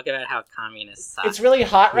how communists suck. It's really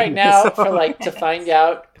hot right now to find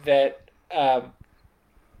out that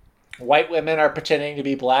white women are pretending to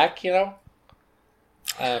be black. You know.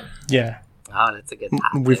 Yeah. Oh, that's a good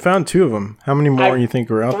topic. We found 2 of them. How many more you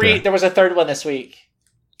think are out 3. there? There was a third one this week.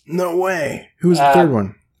 No way. Who was the third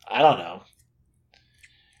one? I don't know.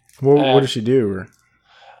 What did she do? Or?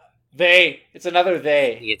 They. It's another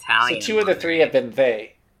they. The Italian. So 2 of the 3 have been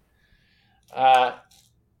they.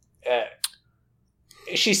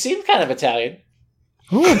 She seemed kind of Italian.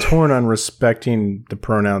 I'm a little torn on respecting the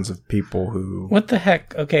pronouns of people who What the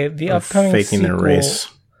heck? Okay, the are upcoming faking sequel, their race.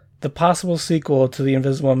 the possible sequel to The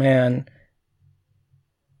Invisible Man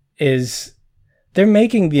is they're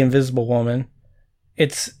making The Invisible Woman.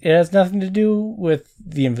 It has nothing to do with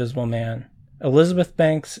The Invisible Man. Elizabeth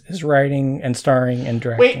Banks is writing and starring and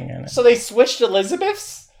directing in it. So they switched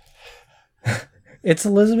Elizabeth's? It's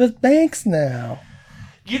Elizabeth Banks now.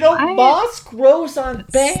 You know, moss grows on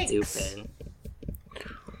banks. Stupid.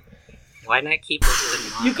 Why not keep it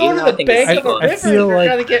with moss? You go to the bank of a river and feel you're like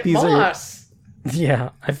going to get these are- moss. Yeah,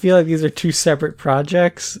 I feel like these are 2 separate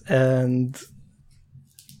projects, and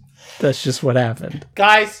that's just what happened.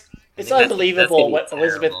 Guys, it's I mean, that's unbelievable gonna be what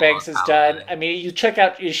Elizabeth terrible, Banks has probably. done. I mean, you check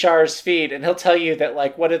out Yashar's feed, and he'll tell you that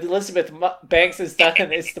like what Elizabeth Banks has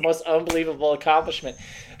done is the most unbelievable accomplishment.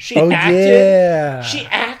 She acted, yeah. she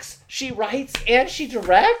acts, she writes, and she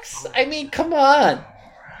directs. I mean, come on.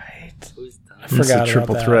 Who's done? I It's forgot a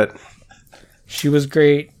triple about that. threat. She was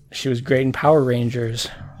great. She was great in Power Rangers.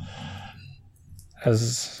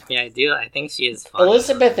 Yeah, I do. I think she is funny.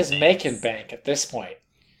 Elizabeth is Thanks. making bank at this point.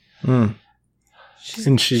 And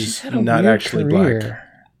she's had a not weird actually career. black.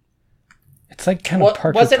 It's like kind of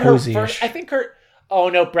Parker Wasn't her Posey-ish. first? I think her. Oh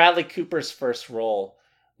no, Bradley Cooper's first role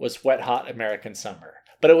was Wet Hot American Summer,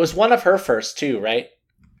 but it was one of her first too, right?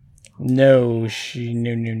 No. She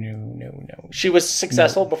was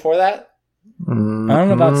successful before that, I don't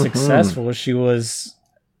know about Mm-hmm. successful. She was.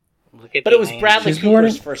 Look at but the it was name. Bradley She's born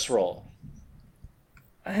Cooper's in- first role.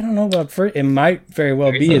 I don't know about first. It might very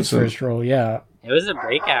well be his first role. Yeah. It was a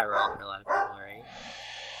breakout role for a lot of people, right?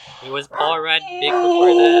 It was Paul Rudd big before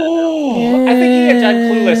that. Oh, I think he had done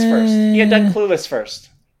Clueless first. He had done Clueless first.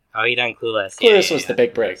 Oh, he done Clueless. Clueless was the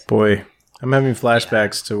big break. Boy, I'm having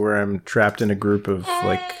flashbacks to where I'm trapped in a group of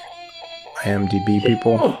like IMDb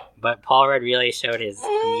people. But Paul Rudd really showed his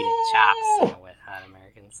comedic chops in Wet Hot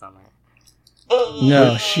American Summer.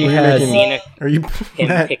 No, she What are you had. making- Seen Are you him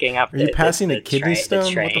Matt, picking up Are you passing a kidney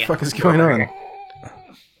stone? What the fuck is going on?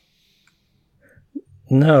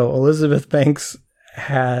 No, Elizabeth Banks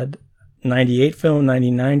had 98 film,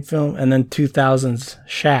 99 film, and then 2000's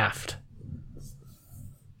Shaft.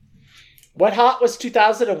 What Hot was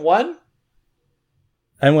 2001?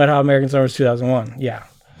 And Wet Hot American Summer was 2001. Yeah.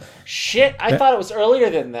 Shit, I thought it was earlier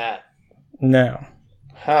than that. No.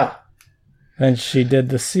 Huh. Then she did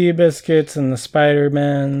the Seabiscuits and the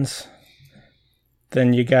Spider-Mans.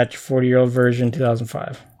 Then you got your 40-year-old version,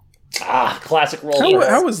 2005. Ah, classic role.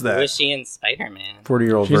 How was that? Was she in Spider-Man?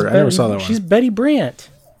 40-year-old version. I never saw that one. She's Betty Brant.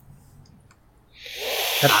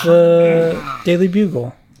 At the Daily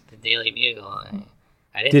Bugle. The Daily Bugle.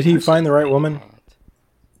 I didn't Did he watch find it. the right woman?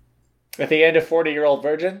 At the end of 40-Year-Old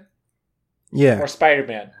Virgin? Yeah. Or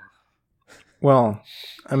Spider-Man? Well,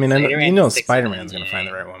 I mean, Spider-Man you know is Spider-Man's 6'1", going to find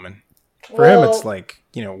the right woman. For Well, him, it's like,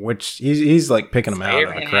 you know, which he's like picking them out of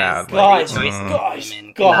the Spider-Man crowd. has, Like, choices of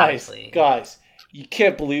women guys, canonically. guys, you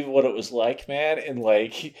can't believe what it was like, man, in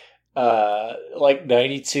like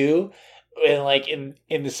 92, and like in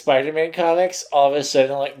the Spider-Man comics, all of a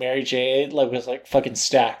sudden like Mary Jane like was like fucking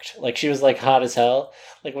stacked, like she was like hot as hell.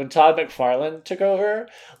 Like when Todd McFarlane took over,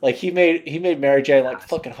 like he made Mary Jane like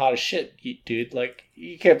fucking hot as shit, dude. Like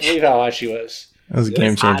you can't believe how hot she was. that was a He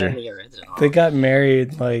game was hot in changer. the original. They got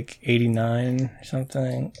married like 89 or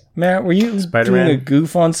something. Matt, were you Spider-Man? doing a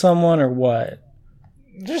goof on someone or what?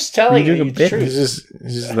 I'm just telling Were you you doing a the bit? truth. It's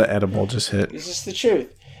just the edible just hit. It's just the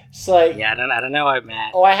truth. It's like, Yeah, I don't know what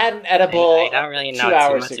Matt. oh, I had an edible I don't really know 2 too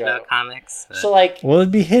hours much ago. about comics. But So like, Well,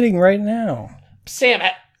 it'd be hitting right now. Sam,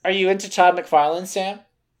 are you into Todd McFarlane, Sam?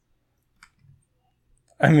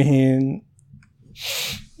 I mean,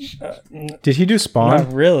 Did he do Spawn?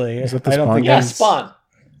 not really. Is that the I don't Spawn think game? Yeah, he's- Spawn.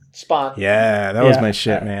 Spawn. Yeah, that was Yeah. my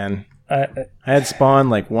shit, man. I- I had Spawn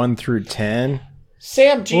like 1 through 10.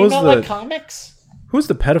 Sam, do What you was not the- like comics? Who's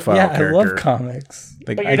the pedophile yeah, character? I love comics.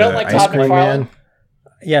 Like, But you don't the like ice Todd cream McFarlane? man?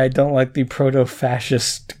 Yeah, I don't like the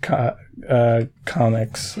proto-fascist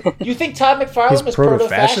comics. You think Todd McFarlane He's was proto-fascist?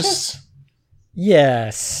 proto-fascist?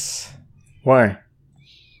 Yes. Why?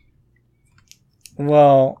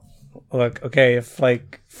 Well, look, okay, if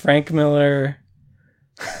like Frank Miller...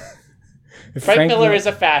 if Frank Miller Mi- is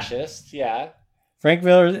a fascist, yeah. Frank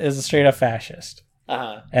Miller is a straight-up fascist.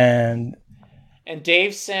 Uh-huh. And And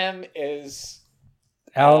Dave Sim is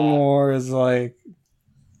Alan Moore is like...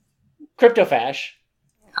 cryptofash.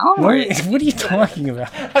 oh, What are you talking about?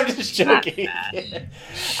 I'm just joking. bad.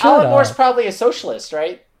 Alan Moore's up. probably a socialist,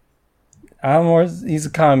 right? Alan Moore's, he's a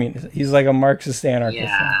communist. He's like a Marxist anarchist.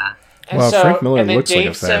 yeah. And Well, so- Frank Miller and then looks like a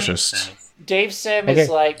Dave Sim- fascist. Dave Sim Okay. is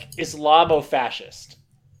like Islamo-fascist.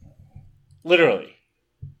 Literally.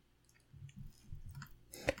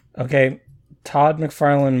 Okay, Todd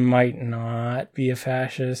McFarlane might not be a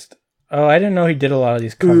fascist. Oh, I didn't know he did a lot of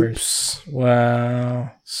these covers. Oops.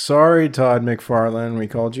 Wow. Sorry, Todd McFarlane. We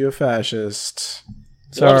called you a fascist.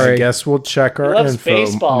 Sorry. I guess we'll check He our loves info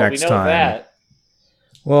baseball. We next know time. that.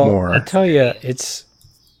 Well, More. I tell you, it's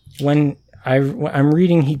when I'm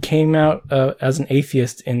reading he came out as an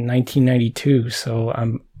atheist in 1992, so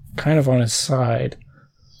I'm kind of on his side.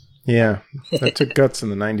 Yeah, that took guts in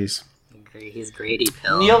the 90s. He's Grady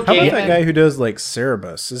Pill. Neil How about that Gaiman. guy who does like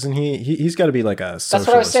Cerebus? Isn't he's got to be like a socialist That's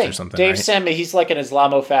what I was saying. or something, Dave right? Sim, he's like an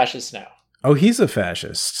Islamo-fascist now. Oh, he's a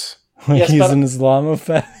fascist. Yes, He's but- an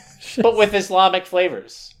Islamofascist. But with Islamic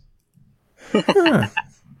flavors. Huh.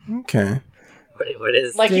 Okay. What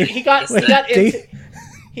is Like he got Dave-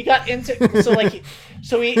 into so like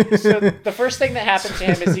so the first thing that happened to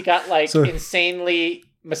him is he got like So- insanely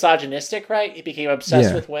misogynistic, right? He became obsessed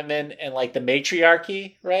Yeah. with women and like the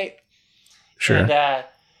matriarchy, right? Sure. And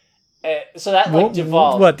so that like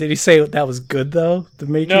devolved. What did he say? That was good though. The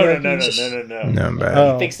No, matriarchy? no. no, I'm bad.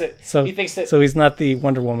 Oh. He thinks that So he thinks that so he's not the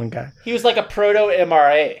Wonder Woman guy. he was like a proto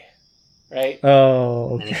MRA, right?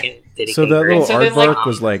 Oh, And okay. did he So that convert little so then, like, aardvark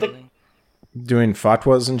was like doing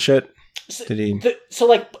fatwas and shit. Did he? So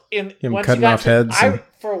like in Him once cutting you got off to, heads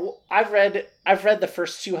I've read the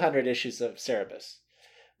first 200 issues of Cerebus,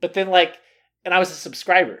 but then like, and I was a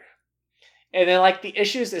subscriber, and then like the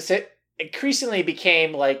issues it increasingly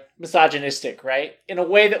became like misogynistic, right? In a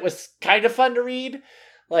way that was kind of fun to read.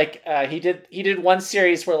 Like he did one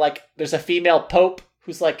series where like there's a female pope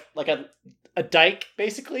who's like a dyke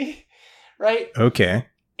basically, right? Okay.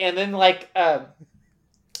 And then like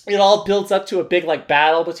it all builds up to a big like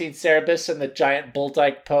battle between Cerebus and the giant bull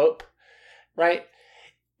dyke Pope, right?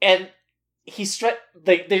 And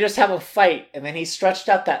they just have a fight, and then he stretched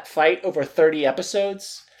out that fight over 30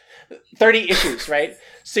 episodes, 30 issues, right?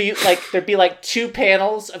 So you like there'd be like 2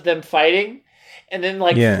 panels of them fighting, and then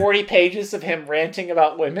like 40 pages of him ranting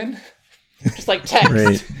about women, just like text,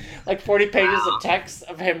 Right. like 40 pages of text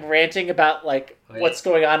of him ranting about like what's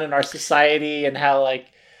going on in our society and how like,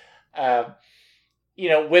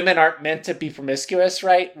 women aren't meant to be promiscuous,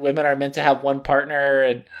 right? Women are meant to have one partner,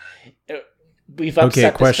 and we've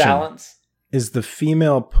upset this balance. Is the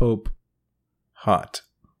female Pope hot?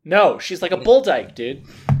 No, she's like a bull dyke, dude.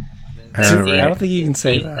 I don't think you can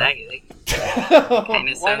say that.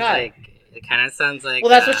 Why not? It kind of sounds like. Well,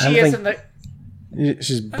 that's what she is in the.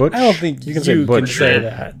 She's butch. I don't think you can say butch. say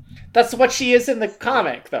that. That's what she is in the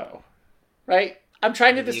comic, though, right? I'm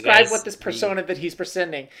trying to describe what this persona that he's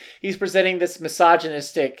presenting. He's presenting this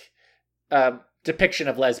misogynistic depiction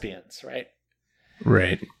of lesbians, right?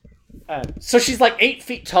 Right. So she's like 8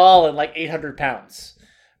 feet tall and like 800 pounds,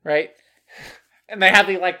 right? And they have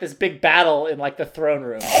like this big battle in like the throne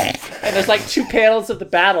room, and there's like 2 panels of the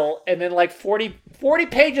battle, and then like 40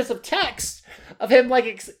 pages of text of him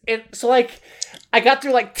like. So like, I got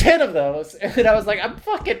through like 10 of those, and then I was like,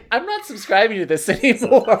 I'm not subscribing to this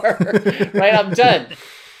anymore, right? I'm done.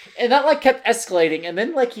 And that like kept escalating, and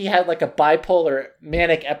then like he had like a bipolar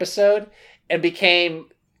manic episode and became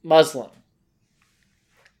Muslim.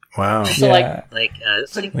 Wow. So Yeah.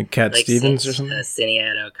 like Cat Stevens or something.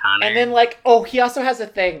 Sinead O'Connor. And then he also has a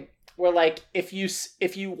thing where like if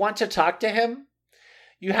you want to talk to him,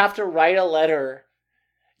 you have to write a letter.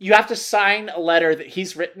 You have to sign a letter that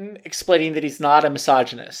he's written explaining that he's not a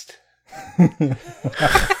misogynist.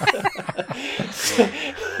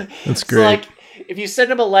 That's great. So like if you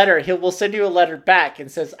send him a letter, will send you a letter back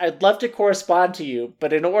and says, "I'd love to correspond to you,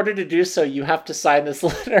 but in order to do so, you have to sign this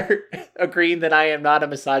letter agreeing that I am not a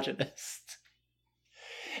misogynist."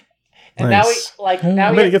 And Nice.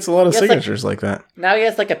 now he gets a lot of signatures like that. Now he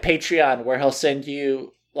has like a Patreon where he'll send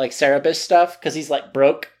you like Cerebus stuff because he's like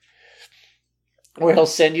broke. Where he'll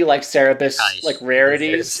send you like Cerebus like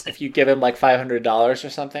rarities if you give him like $500 or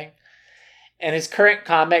something. And his current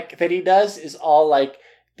comic that he does is all like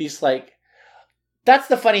these like. That's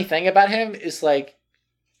the funny thing about him is like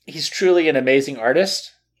he's truly an amazing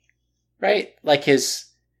artist, right? Like his,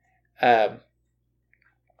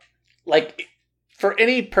 like for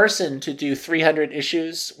any person to do 300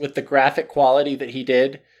 issues with the graphic quality that he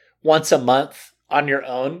did once a month on your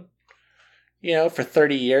own, for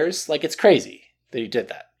 30 years, like it's crazy that he did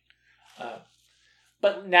that.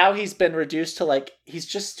 But now he's been reduced to like, he's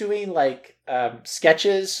just doing like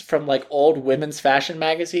sketches from like old women's fashion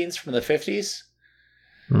magazines from the 50s.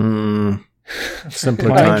 Simpler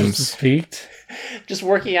My times. interest is peaked. Just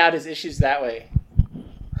working out his issues that way.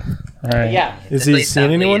 All right. Yeah. Is he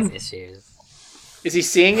seeing anyone? Issues. Is he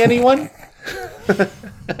seeing anyone?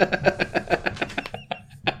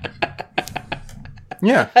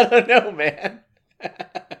 Yeah. I don't know, man.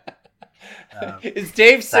 Is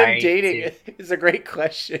Dave Sim sorry, dating? Is a great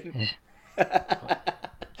question.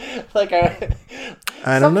 Like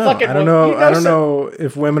I don't know. I don't know. I don't know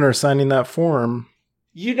if women are signing that form.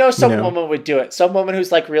 Some woman would do it. Some woman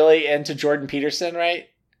who's like really into Jordan Peterson, right?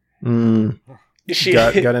 She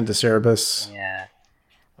Got into Cerebus. Yeah.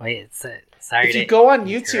 Wait, sorry. If you go on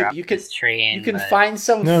YouTube, interrupt you can this train, but find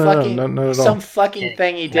some No, fucking not at all. some fucking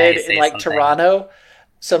thing he Can I did say in like something? Toronto.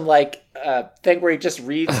 Some like thing where he just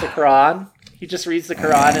reads the Quran. He just reads the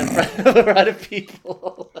Quran in front of a lot of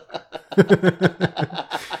people.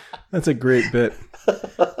 That's a great bit.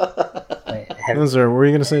 Wait, What were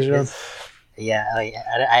you going to say, John? yeah, I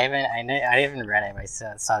haven't read it. I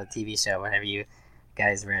saw the TV show. What have you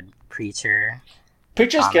guys read? Preacher.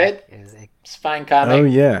 Preacher's comic? good. It was, It's a fine comic. Oh,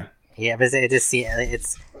 yeah. yeah, but it just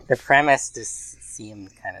it's the premise just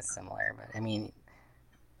seemed kind of similar. But I mean,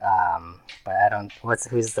 but I don't.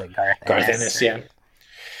 Who's the Garth Ennis, yeah.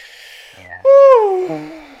 Yeah.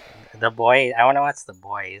 The boy. I want to watch The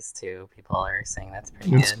Boys too. People are saying that's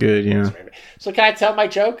pretty It's good, yeah. So can I tell my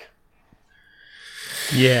joke?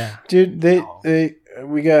 Yeah. Dude,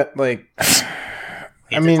 we got like,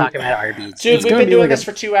 We have to talk about RBG. Dude, we've gonna been be doing like this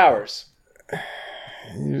for 2 hours.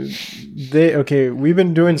 we've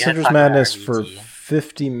been doing gotta Citrus talk about Madness for RBG.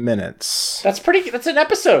 50 minutes. That's an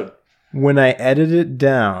episode. When I edit it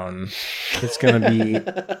down, it's going to be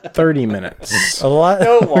 30 minutes. A lot.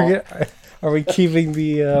 No, it won't. Are we keeping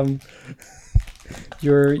the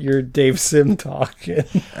your Dave Sim talk.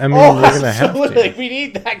 I mean, we're gonna have absolutely. to. We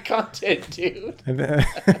need that content, dude. I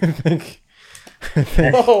think.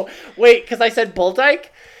 Oh, wait, because I said Bulldyke?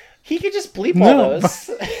 He could just bleep all No, those.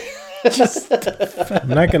 I'm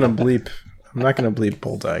not gonna bleep. I'm not gonna bleep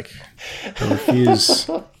Bulldyke. I refuse.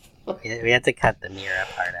 We had to cut the Mira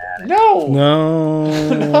part out. No.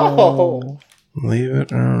 No. No. Leave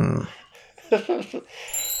it.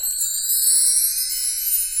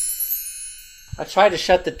 I tried to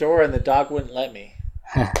shut the door and the dog wouldn't let me.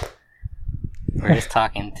 We're just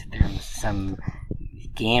talking through some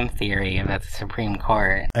game theory about the Supreme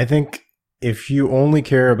Court. I think if you only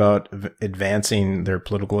care about advancing their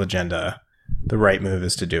political agenda, the right move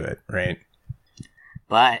is to do it, right?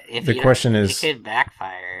 But if The question is- it could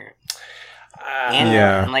backfire.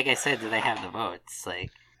 Yeah. And like I said, do they have the votes?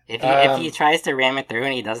 Like, if he tries to ram it through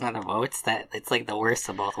and he doesn't have the votes, that it's like the worst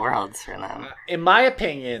of both worlds for them. In my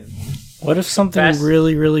opinion, What if something Best-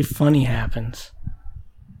 really, really funny happens?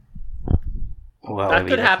 What that would be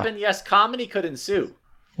could the happen. Yes, comedy could ensue.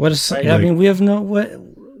 What if? Right. I mean, we have no. What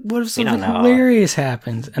if something know. hilarious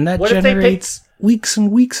happens and that What if they generates weeks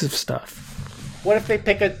and weeks of stuff? What if they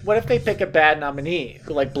pick a bad nominee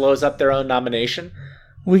who like blows up their own nomination?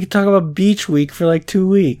 We could talk about Beach Week for like 2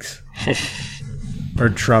 weeks. Or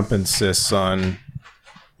Trump insists on,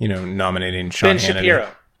 nominating Sean Ben Hannity. Shapiro,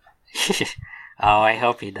 Oh, I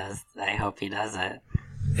hope he does. I hope he does it.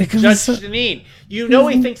 It could be Judge so- Jeanine. You know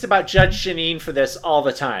he thinks about Judge Jeanine for this all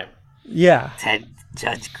the time. yeah.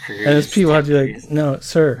 Judge Cruz. And there's people have to be Cruz. like, no,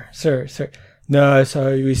 sir. No, I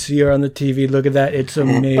saw we see her on the TV. Look at that. It's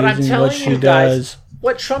amazing But I'm telling what she you does. guys,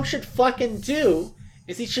 what Trump should fucking do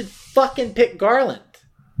is he should fucking pick Garland.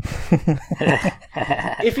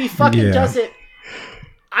 If he fucking Yeah. does it,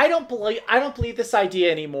 I don't believe this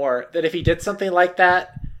idea anymore that if he did something like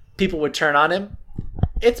that, people would turn on him.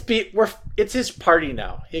 It's his party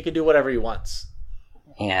now. He can do whatever he wants.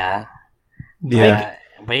 Yeah. Yeah.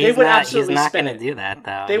 But They he's would not absolutely going to spin it. do that,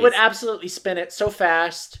 though. They would absolutely spin it so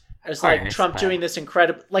fast as like course, Trump but- doing this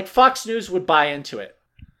incredible. Like Fox News would buy into it.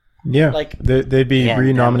 Yeah. Like- they'd be Yeah,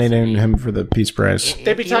 renominating that him for the Peace Prize.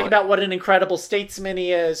 They'd be talking about what an incredible statesman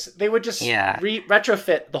he is. They would just Yeah.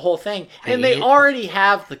 retrofit the whole thing, But and they he- already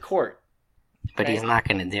have the court. But he's not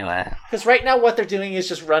going to do it. Because right now, what they're doing is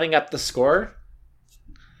just running up the score.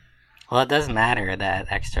 Well, it does matter, that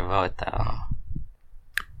extra vote, though.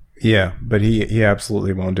 Yeah, but he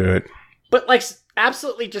absolutely won't do it. But like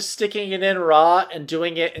absolutely just sticking it in raw and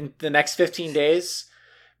doing it in the next 15 days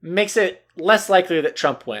makes it less likely that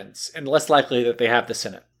Trump wins and less likely that they have the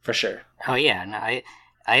Senate for sure. Oh, yeah. No,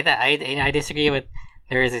 I disagree with...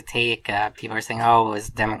 There is a take, people are saying,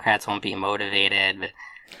 Democrats won't be motivated,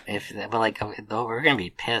 but we're going to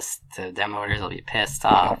be pissed. The Dem voters will be pissed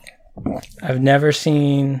off. I've never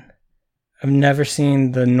seen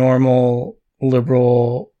the normal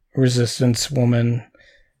liberal resistance woman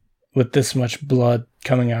with this much blood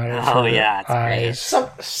coming out of Oh, her yeah, it's great. eyes.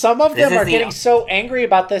 Some of This them is are the- getting so angry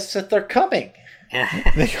about this that they're coming.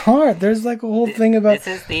 They aren't. There's like a whole thing about.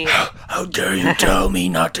 This is the... How dare you tell me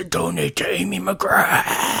not to donate to Amy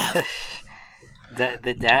McGrath?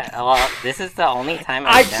 This is the only time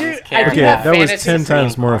I Dems do- care I do Okay, have about that was fantasies 10 the Supreme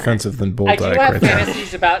times more Court. offensive than I do Bulldyke have right there.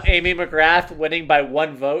 fantasies about Amy McGrath winning by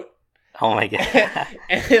 1 vote. Oh my god.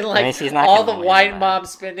 And then, like, I mean, she's not all the gonna win, wine but- mob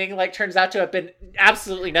spending, like, turns out to have been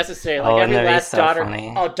absolutely necessary. Like, Oh, every that'd be last so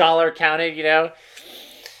funny. dollar counted, you know?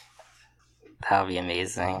 That would be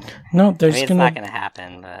amazing. No, I there's mean, it's gonna not going to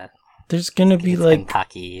happen, but there's gonna be it's like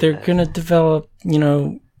Kentucky. they're but- gonna develop.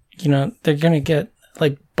 They're gonna get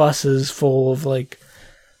like buses full of like,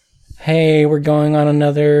 hey, we're going on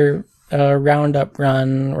another roundup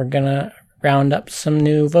run. We're gonna round up some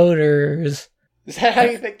new voters. Is that how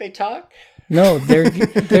you think they talk? No, they're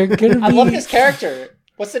gonna be. I love this character.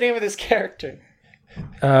 What's the name of this character?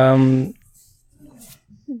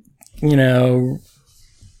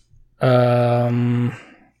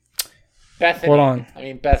 Bethany. Hold on. I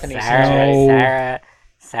mean, Bethany.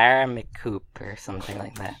 Sarah McCoop or something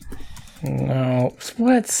like that. No,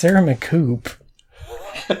 what? Sarah McCoop?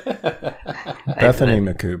 Bethany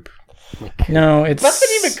McCoop. No, it's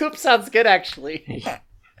Bethany McCoop sounds good, actually. I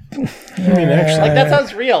mean, actually, Like, that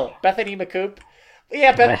sounds real. Bethany McCoop.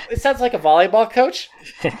 Yeah, it sounds like a volleyball coach.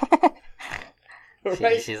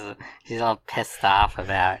 Right? She's all pissed off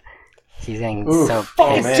about. She's getting Oof. so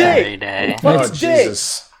Fucking pissed dig. every day. Fuck oh, his dick.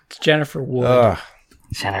 Jesus. It's Jennifer Wood. Ugh.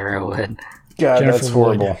 Jennifer Wood. God, Jennifer that's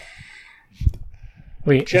Wood. horrible.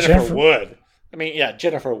 Wait, Jennifer Wood. I mean, yeah,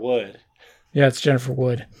 Jennifer Wood. Yeah, it's Jennifer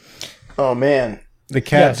Wood. Oh, man. The Yeah,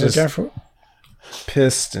 cat so just Jennifer.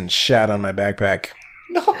 pissed and shat on my backpack.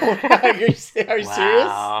 No, are you serious?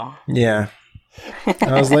 Wow. Yeah.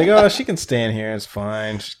 I was like, oh, she can stay in here. It's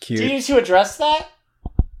fine. She's Do you cute. need to address that?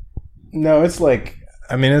 No, it's like,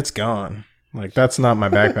 I mean, it's gone. Like, that's not my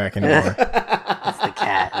backpack anymore. It's the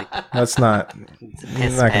cat. That's not. It's a I'm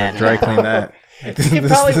piss not going pen. to dry clean that. You can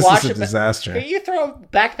probably this wash is a it. disaster. Can you throw a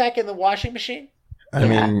backpack in the washing machine? I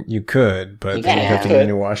mean, you could, but You then you have to can. get a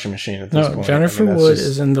new washing machine at this No, point. Jennifer I mean, that's Wood just-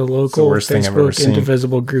 is in the the local worst thing I've ever Facebook seen.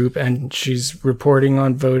 Indivisible group, and she's reporting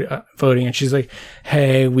on voting, and she's like,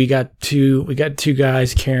 "Hey, we got two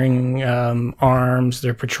guys carrying arms.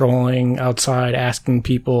 They're patrolling outside, asking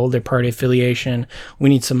people their party affiliation. We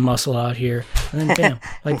need some muscle out here." And then bam,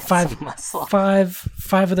 like muscle.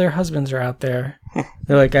 five of their husbands are out there.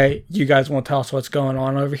 They're like, "You guys won't tell us what's going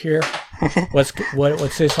on over here? What's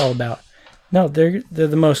this all about?" No, they're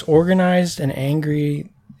the most organized and angry.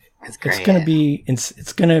 It's great.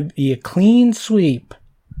 It's gonna be a clean sweep.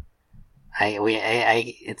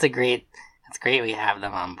 It's great we have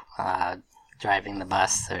them on driving the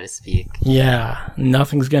bus, so to speak. Yeah,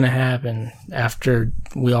 nothing's gonna happen after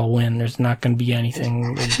we all win. There's not gonna be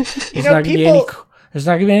anything. There's not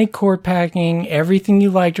gonna be any court packing. Everything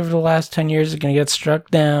you liked over the last 10 years is gonna get struck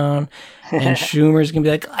down, and Schumer's gonna be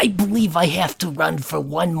like, I believe I have to run for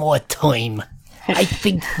one more time. I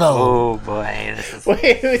think so. Oh boy, this is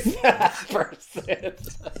Wait, who's that person?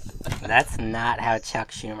 that's not how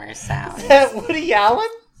Chuck Schumer sounds. Is that Woody Allen?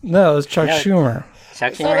 "No, it's Chuck No. Schumer."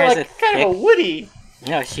 Chuck Schumer Sounded has like a kind of a thick. Woody.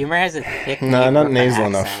 No, Schumer has a thick. No, New not Brooklyn nasal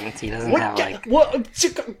enough. accent. He doesn't have like.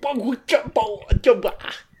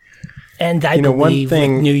 And I You know, one believe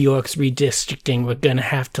thing- with New York's redistricting, we're gonna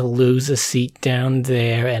have to lose a seat down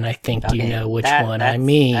there, and I think you Okay, know which that- one that's- I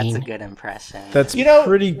mean. That's a good impression. That's You know,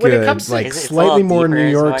 pretty when it good. comes to- Like, It's a slightly little more deeper, New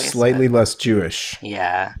his York, voice, slightly but- less Jewish.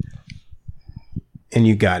 Yeah. And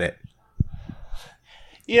you got it.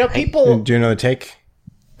 You know, people Do another take?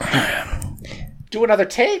 do another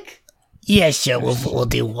take. Yeah, sure. We'll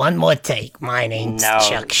do one more take. My name's No,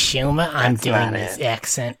 Chuck Schumer. I'm that's doing not this it.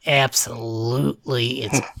 accent absolutely.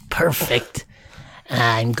 It's perfect.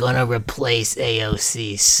 I'm gonna replace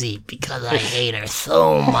AOC's seat because I hate her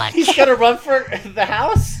so much. He's gonna run for the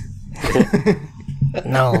House.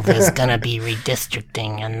 No, there's gonna be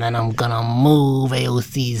redistricting, and then I'm gonna move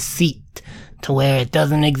AOC's seat to where it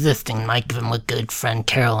doesn't exist, and my good friend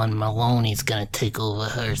Carolyn Maloney's gonna take over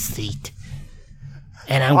her seat.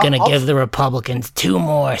 And I'm gonna give the Republicans 2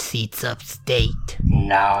 more seats upstate.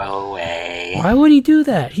 No way. Why would he do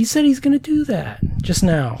that? He said he's gonna do that just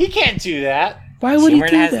now. He can't do that. Why would he Schumer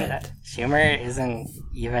do that? Schumer isn't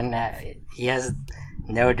even. He has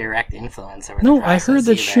no direct influence over. No, the I heard process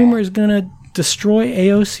that either. Schumer is gonna destroy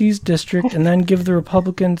AOC's district and then give the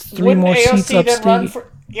Republicans 3 Wouldn't more AOC seats then run upstate.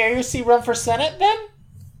 for AOC run for Senate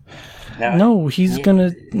then? No, he's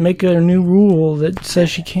gonna make a new rule that says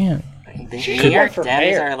she can't. The She New could York run for Dems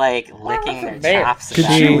mayor. are like run licking for their mayor. chops Could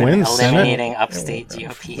about she win eliminating upstate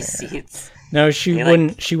GOP seats. No, she They, like-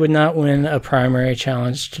 wouldn't. She would not win a primary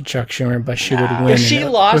challenge to Chuck Schumer, but she would Nah. win. If she in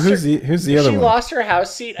a- lost, Who's her, who's the if other she one? lost her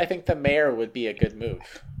House seat, I think the mayor would be a good move.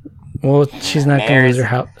 Well, she's not going to Mayor's- lose her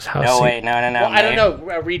house No, seat. wait, no. Well, I don't mayor-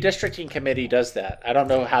 know. A redistricting committee does that. I don't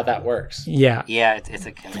know how that works. Yeah. Yeah, it's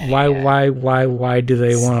a committee. Why? yeah. Why do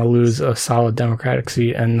they want to lose a solid Democratic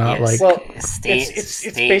seat and not Yes. like? Well, State- it's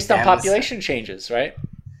state based on Dems- population changes, right?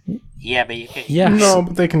 Yeah, but you could. Yeah. No,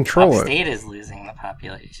 but they control it. Upstate is losing the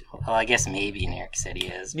population. Well, I guess maybe New York City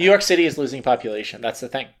is. New York City is losing population. That's the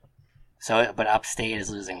thing. So, but upstate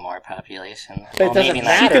is losing more population. But it doesn't maybe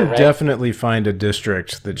matter. She not. can right? definitely find a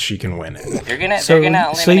district that she can win in. They're gonna. So, they're gonna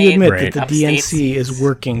eliminate. so you admit Right. that the upstate DNC is seats.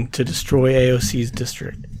 working to destroy AOC's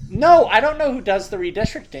district? No, I don't know who does the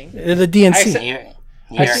redistricting. The DNC. I said- New York,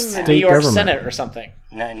 New I've York, seen the Dem- New York government. Senate or something.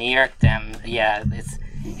 no, New York Dem. Yeah,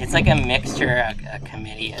 it's like a mixture, a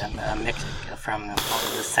committee, a mix from the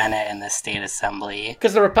Senate and the state assembly.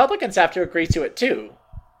 Because the Republicans have to agree to it too.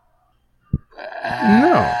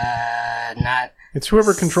 Not It's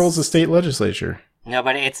whoever controls the state legislature. no,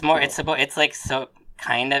 but it's more. It's about. It's like so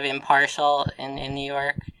kind of impartial in New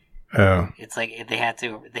York. Oh, It's like they had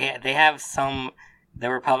to. They have some. The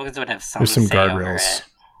Republicans would have some. there's some say over guardrails it.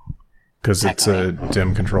 because it's a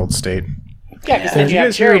Dem-controlled state. Yeah, because Yeah. then Did you you have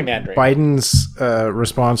guys hear gerrymandering. Biden's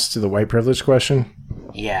response to the white privilege question?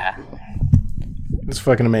 Yeah. It's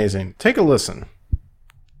fucking amazing. Take a listen.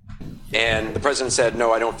 And the president said,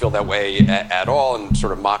 no, I don't feel that way at all, and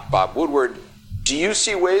sort of mocked Bob Woodward. Do you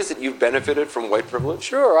see ways that you've benefited from white privilege?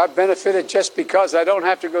 Sure, I've benefited just because I don't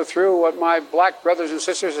have to go through what my black brothers and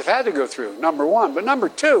sisters have had to go through, number one. But number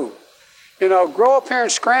two, grow up here in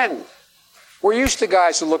Scranton. We're used to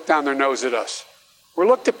guys who look down their nose at us. We're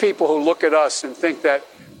looked at people who look at us and think that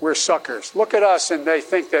we're suckers. Look at us and they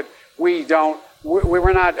think that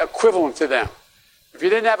we're not equivalent to them. If you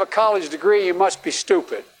didn't have a college degree, you must be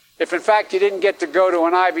stupid. If, in fact, you didn't get to go to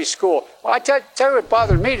an Ivy school. Well, I tell you what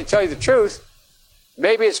bothered me, to tell you the truth.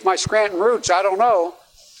 Maybe it's my Scranton roots. I don't know.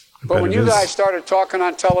 But when you guys started talking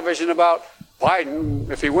on television about Biden,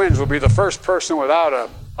 if he wins, will be the first person without an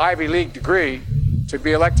Ivy League degree to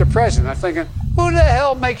be elected president, I'm thinking, who the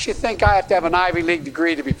hell makes you think I have to have an Ivy League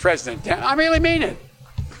degree to be president? I really mean it.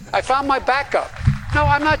 I found my backup. No,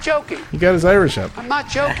 I'm not joking. He got his Irish up. I'm not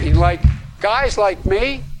joking. Like, guys like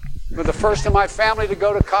me were the first in my family to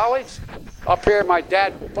go to college. Up here, my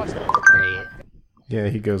dad... Great. Yeah,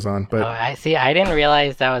 he goes on, Oh, but I see. I didn't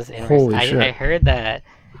realize that was Holy shit. I heard that,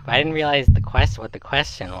 but I didn't realize what the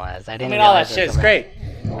question was. I I didn't mean, all that realize it shit was is about great.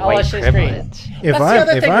 All white that shit is great. privilege. if That's the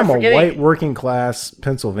other I'm thing a we're forgetting. white working class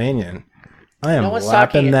Pennsylvanian, I am No one's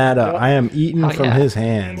lapping talking- that up. no- I am eating Oh, from yeah. his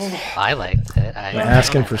hands. I liked it. I'm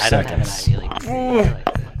asking for I don't have an seconds. Ivy League degree. I liked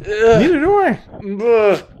it. Neither do I.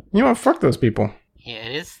 Ugh. You know what? Fuck those people. Yeah,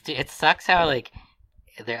 it is. It sucks how like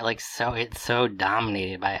they're like it's so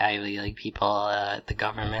dominated by Ivy League people. The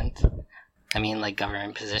government. I mean, like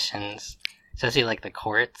government positions, especially like the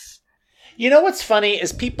courts. You know what's funny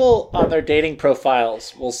is people on their dating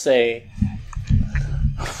profiles will say,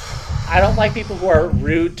 I don't like people who are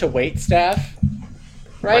rude to wait staff.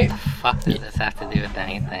 Right? What the fuck does this have to do with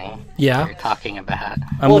anything? Yeah. You're talking about.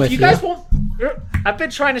 I'm Well, with if you guys won't... I've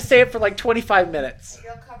been trying to say it for like 25 minutes.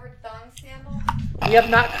 You covered thong sandals? We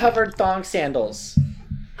have not covered thong sandals.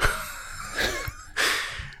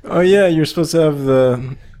 Oh yeah, you're supposed to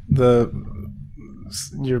have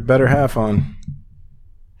your better half on.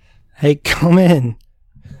 Hey, come in.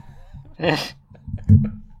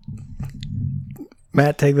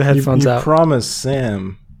 Matt, take the headphones you out. promised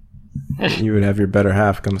Sam that you would have your better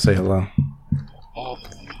half come say hello.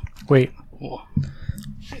 Wait.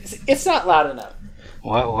 It's not loud enough.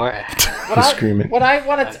 What? He's screaming. What I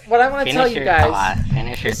want to tell you guys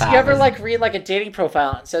Finish your is, thought. you ever like read like a dating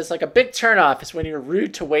profile and it says like a big turnoff is when you're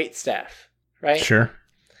rude to wait staff, right? Sure.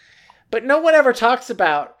 But no one ever talks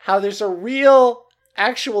about how there's a real,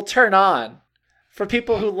 actual turn on for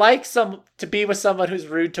people who like to be with someone who's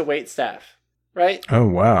rude to wait staff, right? Oh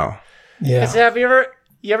wow. Yeah. 'Cause have you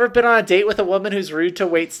ever been on a date with a woman who's rude to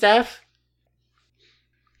wait staff?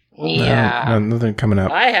 Yeah. No, nothing coming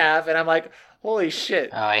up. I have, and I'm like, holy shit,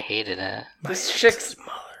 Oh, I hated it. this chick's.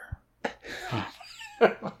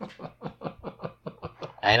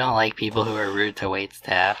 I don't like people who are rude to wait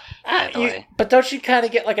staff. By the way. But don't you kind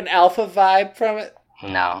of get like an alpha vibe from it?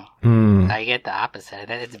 No. Hmm. I get the opposite.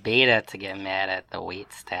 It's beta to get mad at the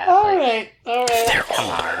wait staff. All like, right. come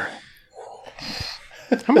on.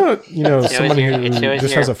 How about somebody it who shows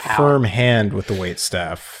just your has a power. firm hand with the wait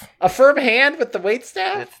staff? A firm hand with the wait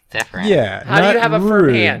staff? It's different. Yeah. How do you not have a firm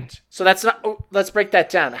rude. hand? So that's not. Let's break that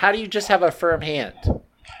down. How do you just have a firm hand?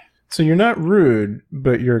 So you're not rude,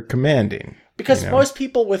 but you're commanding. Because You know. most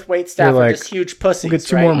people with wait staff You're are like, just huge pussies. We'll get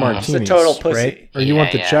two right? more It's martinis. a total pussy. Right? Or you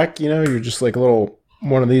want the Yeah, yeah. check, you're just like a little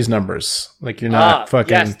one of these numbers. Like you're not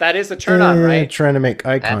fucking Yes, that is a turn on, right? trying to make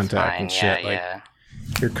eye That's contact fine. and Yeah, shit. Like yeah.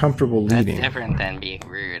 you're comfortable That's leading. different than being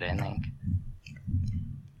rude, I think.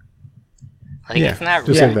 Like, Yeah, it's not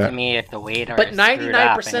just rude like that. to me if the waiter But is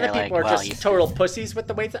 99% of people are well, just total pussies with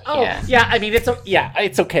the wait staff. Oh, Yeah. yeah. I mean, it's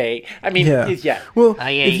okay. I mean, yeah. Well, Oh,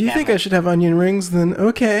 yeah, if you you got think me. I should have onion rings, then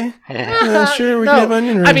okay. Sure, we No, can have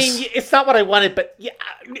onion rings. I mean, it's not what I wanted, but yeah,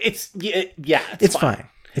 it's it's fine.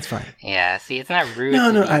 It's fine. Yeah, see, it's not rude. No,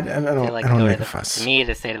 to no, me I don't- to, I don't go make to a fuss. To me,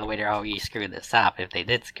 to say to the waiter, "Oh, you screwed this up," if they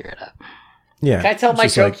did screw it up. Yeah. Can I tell it's my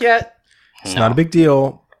just joke like, yet? It's not a big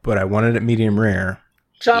deal, but I wanted it medium rare.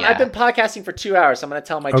 John, Yeah. I've been podcasting for 2 hours. I'm going to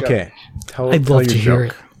tell my joke. Okay. Tell I'd tell love your to hear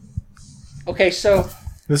joke. it. Okay, so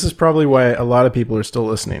This is probably why a lot of people are still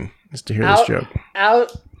listening, is to hear this joke.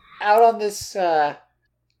 out on this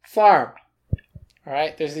farm, all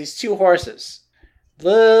right, there's these two horses,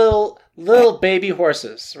 little baby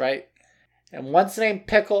horses, right? And one's named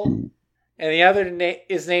Pickle, and the other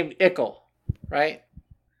is named Ickle, right?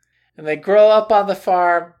 And they grow up on the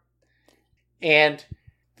farm, and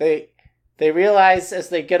they realize as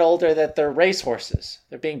they get older that they're racehorses.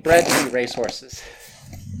 They're being bred to be racehorses.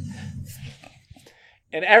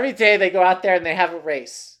 And every day they go out there and they have a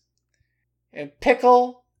race. And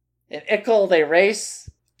Pickle and Ickle, they race.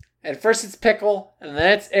 And first it's Pickle, and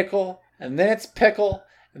then it's Ickle, and then it's Pickle,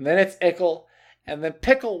 and then it's Ickle. And then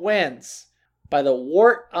Pickle wins by the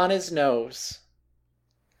wart on his nose.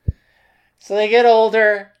 So they get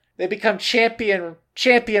older. They become champion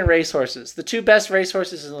racehorses. The two best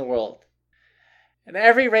racehorses in the world. And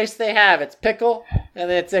every race they have, it's Pickle, and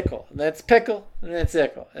then it's Ickle. And then it's Pickle, and then it's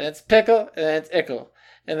Ickle. And it's Pickle, and then it's Ickle.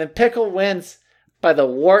 And then Pickle wins by the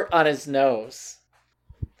wart on his nose.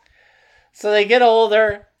 So they get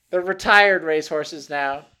older. They're retired racehorses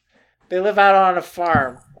now. They live out on a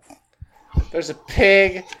farm. There's a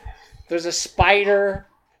pig. There's a spider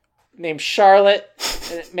named Charlotte,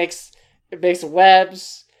 and it makes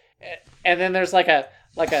webs. And then there's like a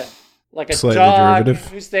Slightly dog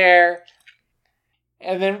derivative. who's there.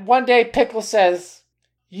 And then one day Pickle says,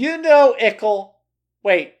 "You know, Ickle."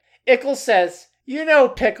 Wait, Ickle says, "You know,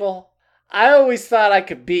 Pickle, I always thought I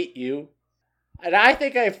could beat you. And I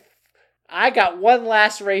think I got one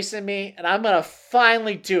last race in me, and I'm going to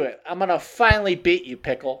finally do it. I'm going to finally beat you,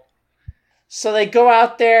 Pickle." So they go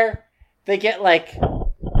out there. They get like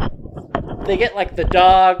the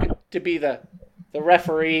dog to be the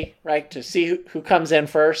referee, right? To see who comes in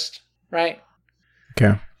first, right?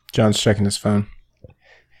 Okay. John's checking his phone.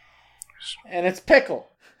 And it's Pickle.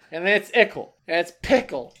 And then it's Ickle. And it's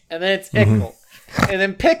Pickle. And then it's Ickle. And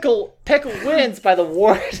then Pickle wins by the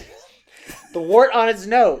wart on his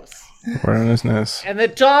nose. Right on his nose. And the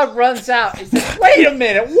dog runs out. He says, wait a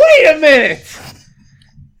minute.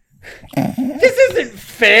 This isn't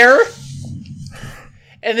fair.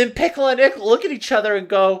 And then Pickle and Ickle look at each other and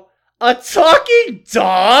go, "A talking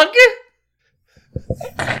dog?"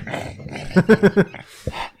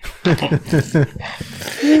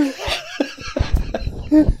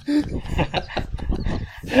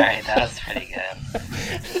 Alright, that was pretty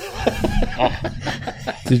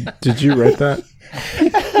good. Did you write that?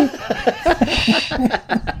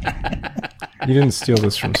 You didn't steal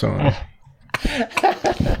this from someone.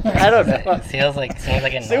 I don't know. Seems like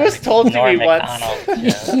a It was told to Norm me once.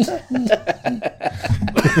 Macdonald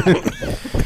joke.